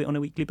 can he do it on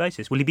a weekly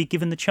basis? Will he be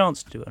given the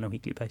chance to do it on a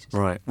weekly basis?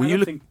 Right. I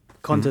don't think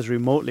Conte's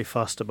remotely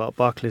fussed about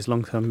Barkley's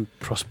long-term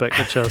prospect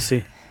at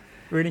Chelsea.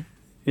 Really?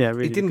 Yeah,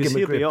 really. He didn't give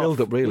him a great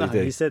build-up, really, did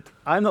he? He said,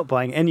 I'm not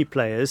buying any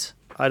players.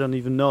 I don't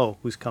even know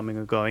who's coming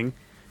or going.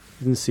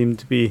 Didn't seem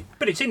to be.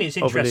 But it's in his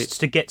interests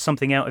to get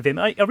something out of him.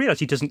 I realise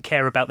he doesn't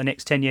care about the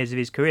next 10 years of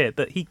his career,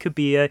 but he could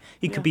be a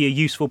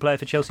useful player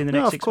for Chelsea in the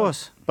next 6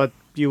 months. Of course. But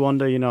you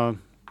wonder,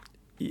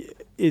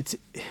 it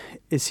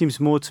seems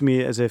more to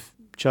me as if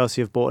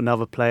Chelsea have bought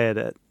another player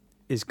that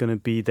is going to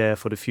be there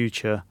for the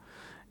future,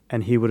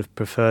 and he would have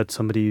preferred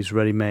somebody who's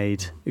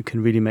ready-made, who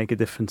can really make a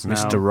difference now.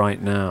 Mr.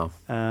 Right now.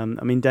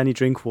 Danny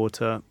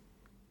Drinkwater.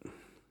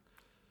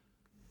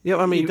 Yeah,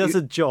 I mean, he does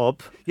a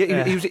job.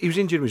 Yeah, he was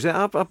injured.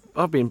 I'm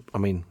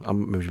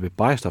maybe a bit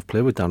biased. I've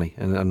played with Danny,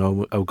 and I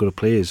know how good a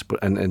player he is.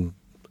 But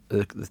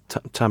the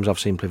times I've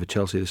seen him play for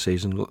Chelsea this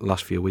season,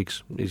 last few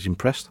weeks, he's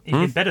impressed. He's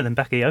been better than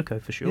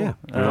Bakayoko for sure. Yeah,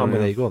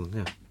 there you go.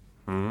 Yeah.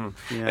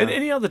 Yeah. And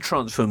any other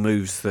transfer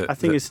moves that? I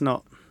think it's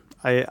not.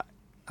 I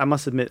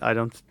must admit, I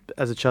don't.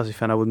 As a Chelsea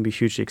fan, I wouldn't be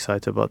hugely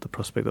excited about the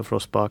prospect of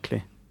Ross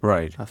Barkley.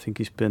 Right. I think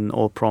he's been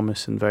all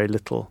promise and very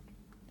little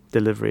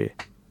delivery.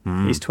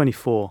 He's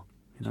 24.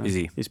 Is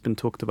he? He's been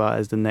talked about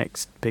as the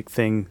next big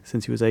thing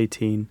since he was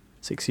 18,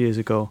 6 years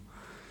ago.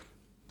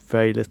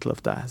 very little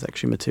of that has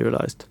actually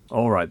materialised.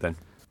 All right, then.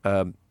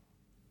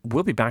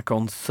 We'll be back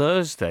on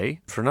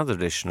Thursday for another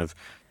edition of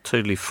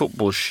Totally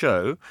Football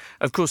Show.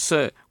 Of course,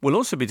 we'll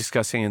also be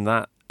discussing in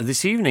that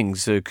this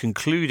evening's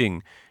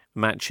concluding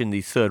match in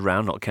the third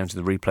round, not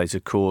counting the replays,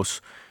 of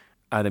course.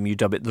 Adam, you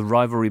dub it the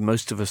rivalry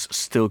most of us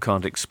still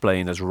can't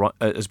explain, as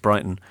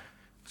Brighton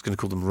is going to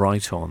call them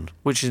right on,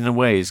 which in a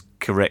way is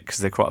correct because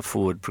they're quite a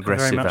forward,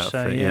 progressive outfit.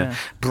 So, yeah.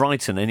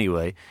 Brighton,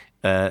 anyway,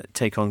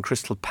 take on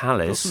Crystal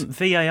Palace. Wasn't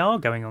VAR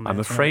going on there? I'm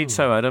afraid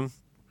so, Adam.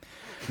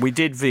 We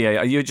did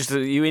VAR. You've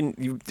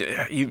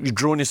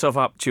drawn yourself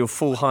up to your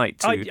full height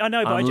to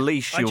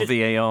unleash your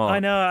VAR. I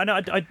know.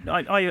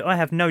 I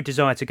have no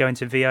desire to go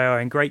into VAR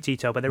in great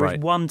detail, but there is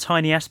one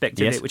tiny aspect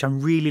of it which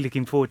I'm really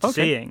looking forward to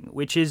seeing,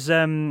 which is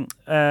that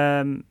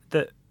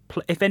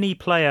if any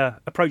player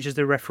approaches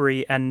the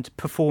referee and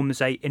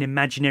performs an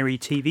imaginary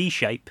TV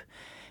shape,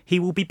 he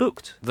will be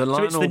booked.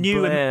 It's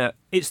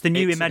the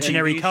new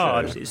imaginary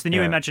card. It's the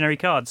new imaginary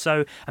card.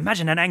 So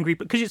imagine an angry...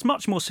 Because it's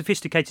much more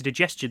sophisticated a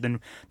gesture than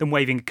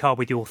waving a card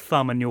with your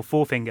thumb and your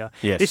forefinger.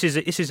 Yes. This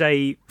is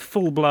a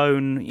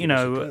full-blown,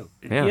 Yeah.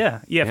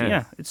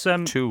 It's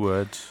 2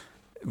 words.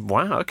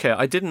 Wow, okay,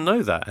 I didn't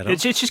know that.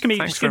 It's just going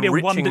to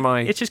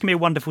be a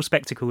wonderful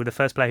spectacle with the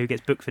first player who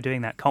gets booked for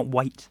doing that. Can't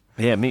wait.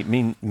 Yeah,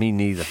 me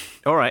neither.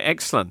 All right,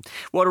 excellent.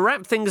 Well, to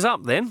wrap things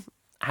up then,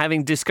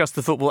 having discussed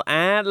the football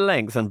at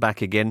length and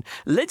back again,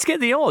 let's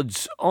get the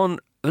odds on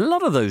a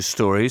lot of those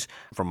stories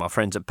from our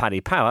friends at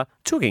Paddy Power,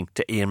 talking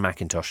to Ian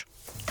McIntosh.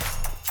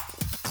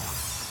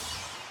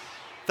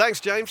 Thanks,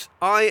 James.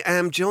 I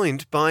am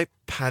joined by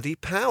Paddy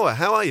Power.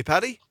 How are you,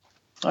 Paddy?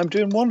 I'm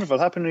doing wonderful.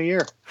 Happy New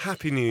Year.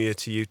 Happy New Year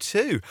to you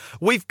too.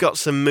 We've got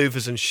some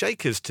movers and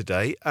shakers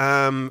today.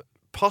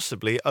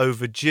 Possibly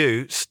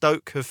overdue.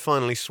 Stoke have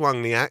finally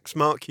swung the axe.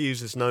 Mark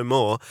Hughes is no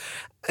more.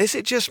 Is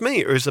it just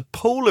me, or is the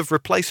pool of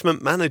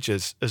replacement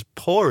managers as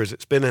poor as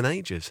it's been in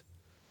ages?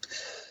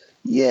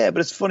 Yeah,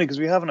 but it's funny because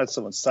we haven't had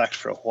someone sacked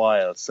for a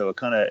while, so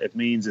it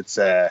means it's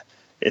a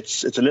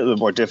little bit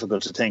more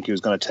difficult to think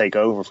who's going to take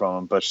over from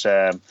him. But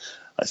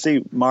I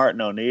see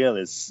Martin O'Neill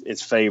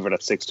is favoured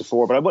at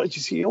 6-4.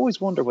 But you always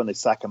wonder when they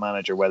sack a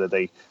manager whether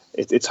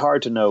it's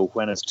hard to know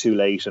when it's too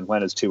late and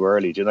when it's too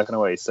early. Do you know that kind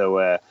of way? So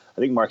I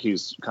think Mark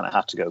Hughes kind of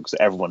had to go because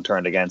everyone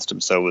turned against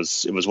him. So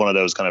it was one of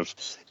those kind of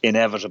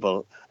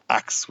inevitable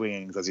axe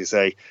swings, as you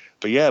say.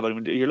 But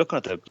you're looking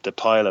at the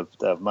pile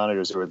of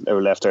managers who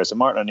are left there. So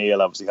Martin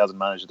O'Neill obviously hasn't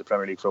managed the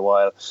Premier League for a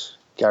while.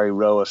 Gary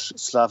Rowett,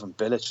 Slaven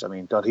Bilic. I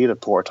mean, God, he had a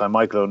poor time.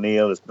 Michael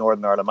O'Neill is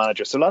Northern Ireland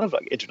manager. So a lot of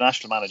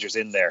international managers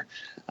in there.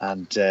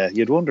 And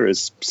you'd wonder,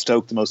 is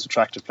Stoke the most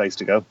attractive place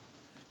to go?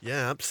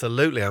 Yeah,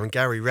 absolutely. I mean,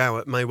 Gary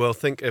Rowett may well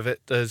think of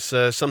it as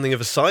something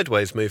of a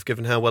sideways move,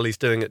 given how well he's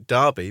doing at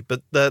Derby.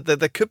 But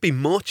there could be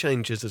more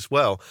changes as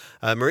well.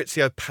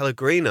 Maurizio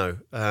Pellegrino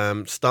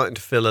starting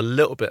to feel a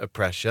little bit of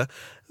pressure.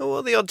 What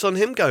are the odds on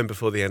him going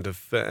before the end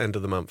of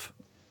the month?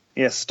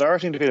 Yeah,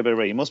 starting to feel a bit of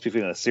he must be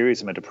feeling a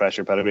serious amount of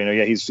pressure, Pellegrino.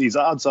 Yeah, he's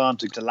odds on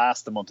to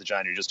last the month of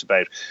January, just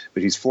about.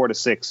 But he's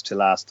 4-6 to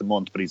last the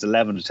month, but he's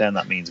 11-10.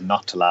 That means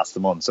not to last the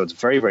month. So it's a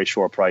very, very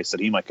short price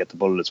that he might get the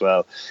bullet as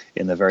well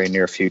in the very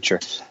near future.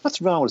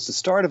 That's wrong. It's the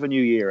start of a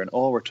new year, and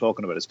all we're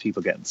talking about is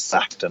people getting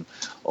sacked and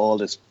all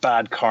this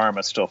bad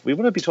karma stuff. We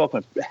want to be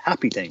talking about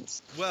happy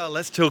things. Well,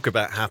 let's talk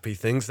about happy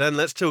things then.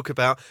 Let's talk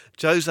about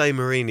Jose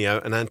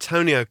Mourinho and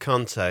Antonio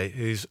Conte,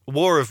 whose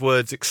war of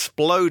words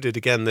exploded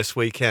again this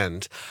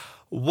weekend.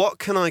 What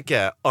can I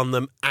get on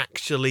them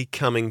actually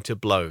coming to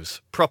blows?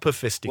 Proper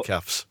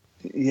fisticuffs.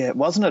 Yeah,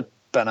 wasn't it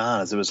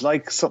bananas? It was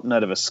like something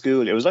out of a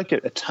school. It was like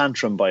a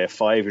tantrum by a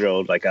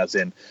 5-year-old, like as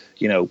in,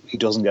 he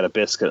doesn't get a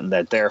biscuit and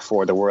that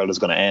therefore the world is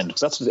going to end.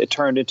 Because that's what it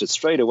turned into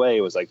straight away.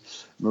 It was like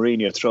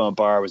Mourinho throwing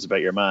bars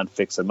about your man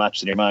fixing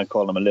matches and your man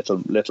calling him a little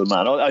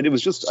man. I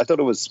thought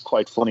it was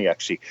quite funny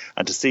actually.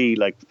 And to see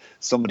like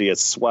somebody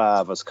as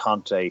suave as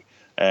Conte,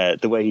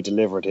 the way he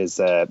delivered his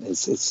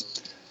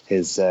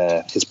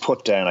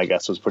put down, I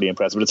guess, was pretty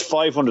impressive. But it's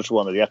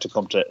 500-1 that you have to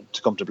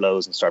come to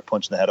blows and start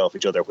punching the head off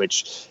each other,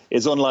 which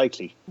is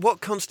unlikely.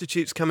 What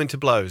constitutes coming to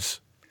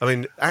blows? I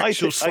mean,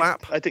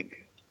 slap. I think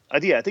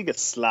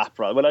it's slap.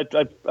 Right. Well,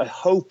 I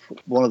hope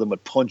one of them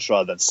would punch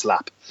rather than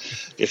slap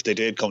if they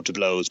did come to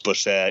blows.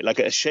 But like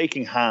a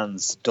shaking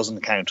hands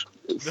doesn't count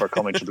for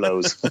coming to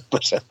blows.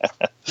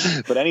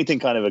 But anything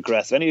kind of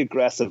aggressive, any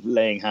aggressive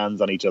laying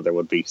hands on each other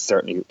would be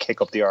certainly kick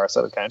up the arse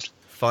out of count.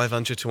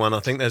 500-1. I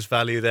think there's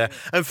value there.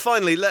 And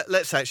finally,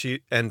 let's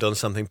actually end on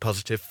something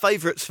positive.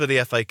 Favourites for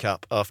the FA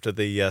Cup after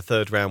the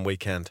third round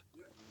weekend?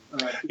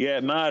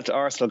 Yeah, mad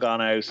Arsenal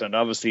gone out, and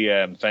obviously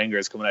Wenger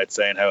is coming out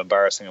saying how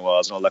embarrassing it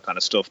was and all that kind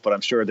of stuff. But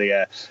I'm sure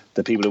the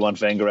people who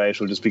want Wenger out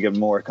will just be giving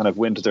more kind of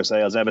wind to their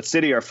sails now. But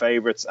City are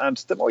favourites, and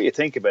the more you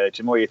think about it,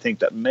 the more you think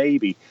that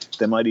maybe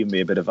there might even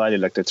be a bit of value.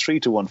 Like they're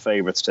 3-1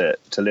 favourites to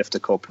lift the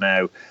cup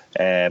now.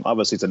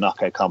 Obviously it's a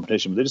knockout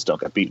competition, but they just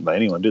don't get beaten by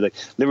anyone, do they?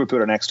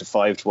 Liverpool are next to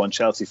 5-1,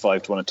 Chelsea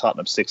 5-1, and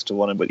Tottenham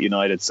 6-1 with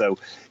United. So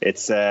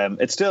it's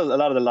still a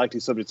lot of the likely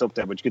subjects up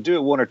there, but you could do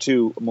it one or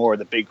two more of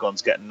the big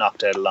guns getting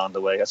knocked out along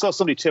the way. I saw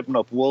somebody tipping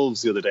up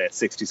Wolves the other day at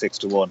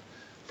 66-1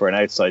 for an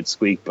outside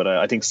squeak, but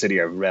I think City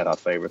are red hot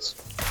favourites.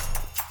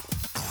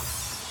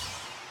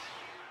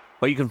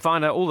 Well, you can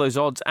find out all those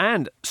odds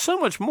and so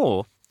much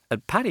more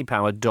at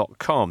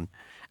paddypower.com.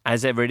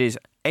 As ever, it is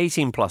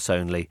 18 plus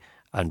only,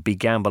 and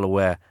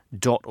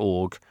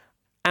begambleaware.org.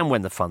 And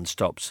when the fun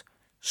stops,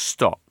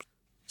 stop.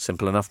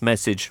 Simple enough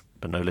message,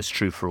 but no less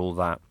true for all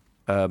that.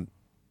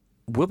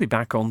 We'll be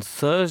back on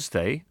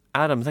Thursday.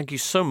 Adam, thank you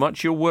so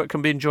much. Your work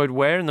can be enjoyed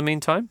where in the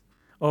meantime?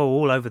 Oh,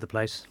 all over the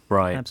place.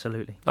 Right.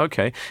 Absolutely.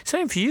 Okay.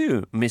 Same for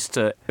you,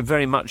 Mr.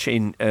 Very much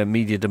in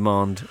media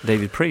demand,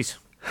 David Priest.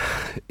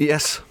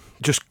 Yes.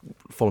 Just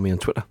follow me on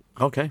Twitter.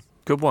 Okay,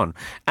 good one.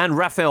 And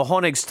Raphael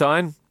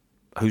Honigstein,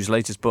 whose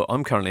latest book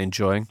I'm currently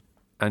enjoying.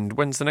 And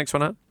when's the next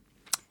one out?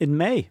 In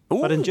May,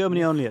 but in Ooh.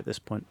 Germany only at this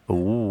point.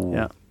 Ooh.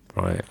 Yeah.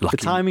 Right. The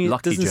timing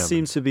doesn't Germans.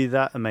 seem to be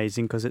that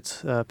amazing because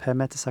it's Per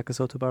Mertesackers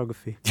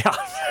autobiography. Yeah.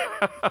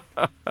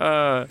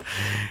 Oh,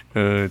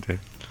 dear.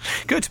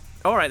 Good.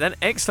 All right, then.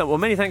 Excellent. Well,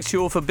 many thanks to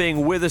you all for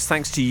being with us.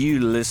 Thanks to you,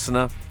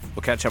 listener.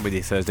 We'll catch up with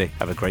you Thursday.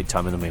 Have a great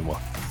time in the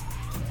meanwhile.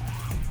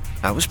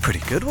 That was pretty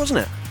good, wasn't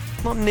it?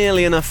 Not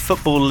nearly enough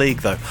Football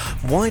League, though.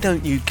 Why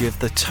don't you give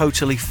the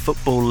Totally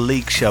Football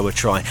League show a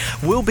try?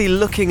 We'll be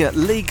looking at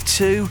League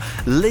 2,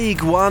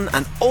 League 1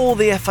 and all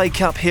the FA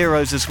Cup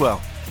heroes as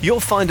well. You'll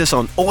find us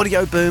on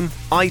Audio Boom,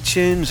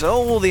 iTunes,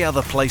 all the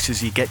other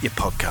places you get your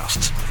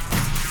podcasts.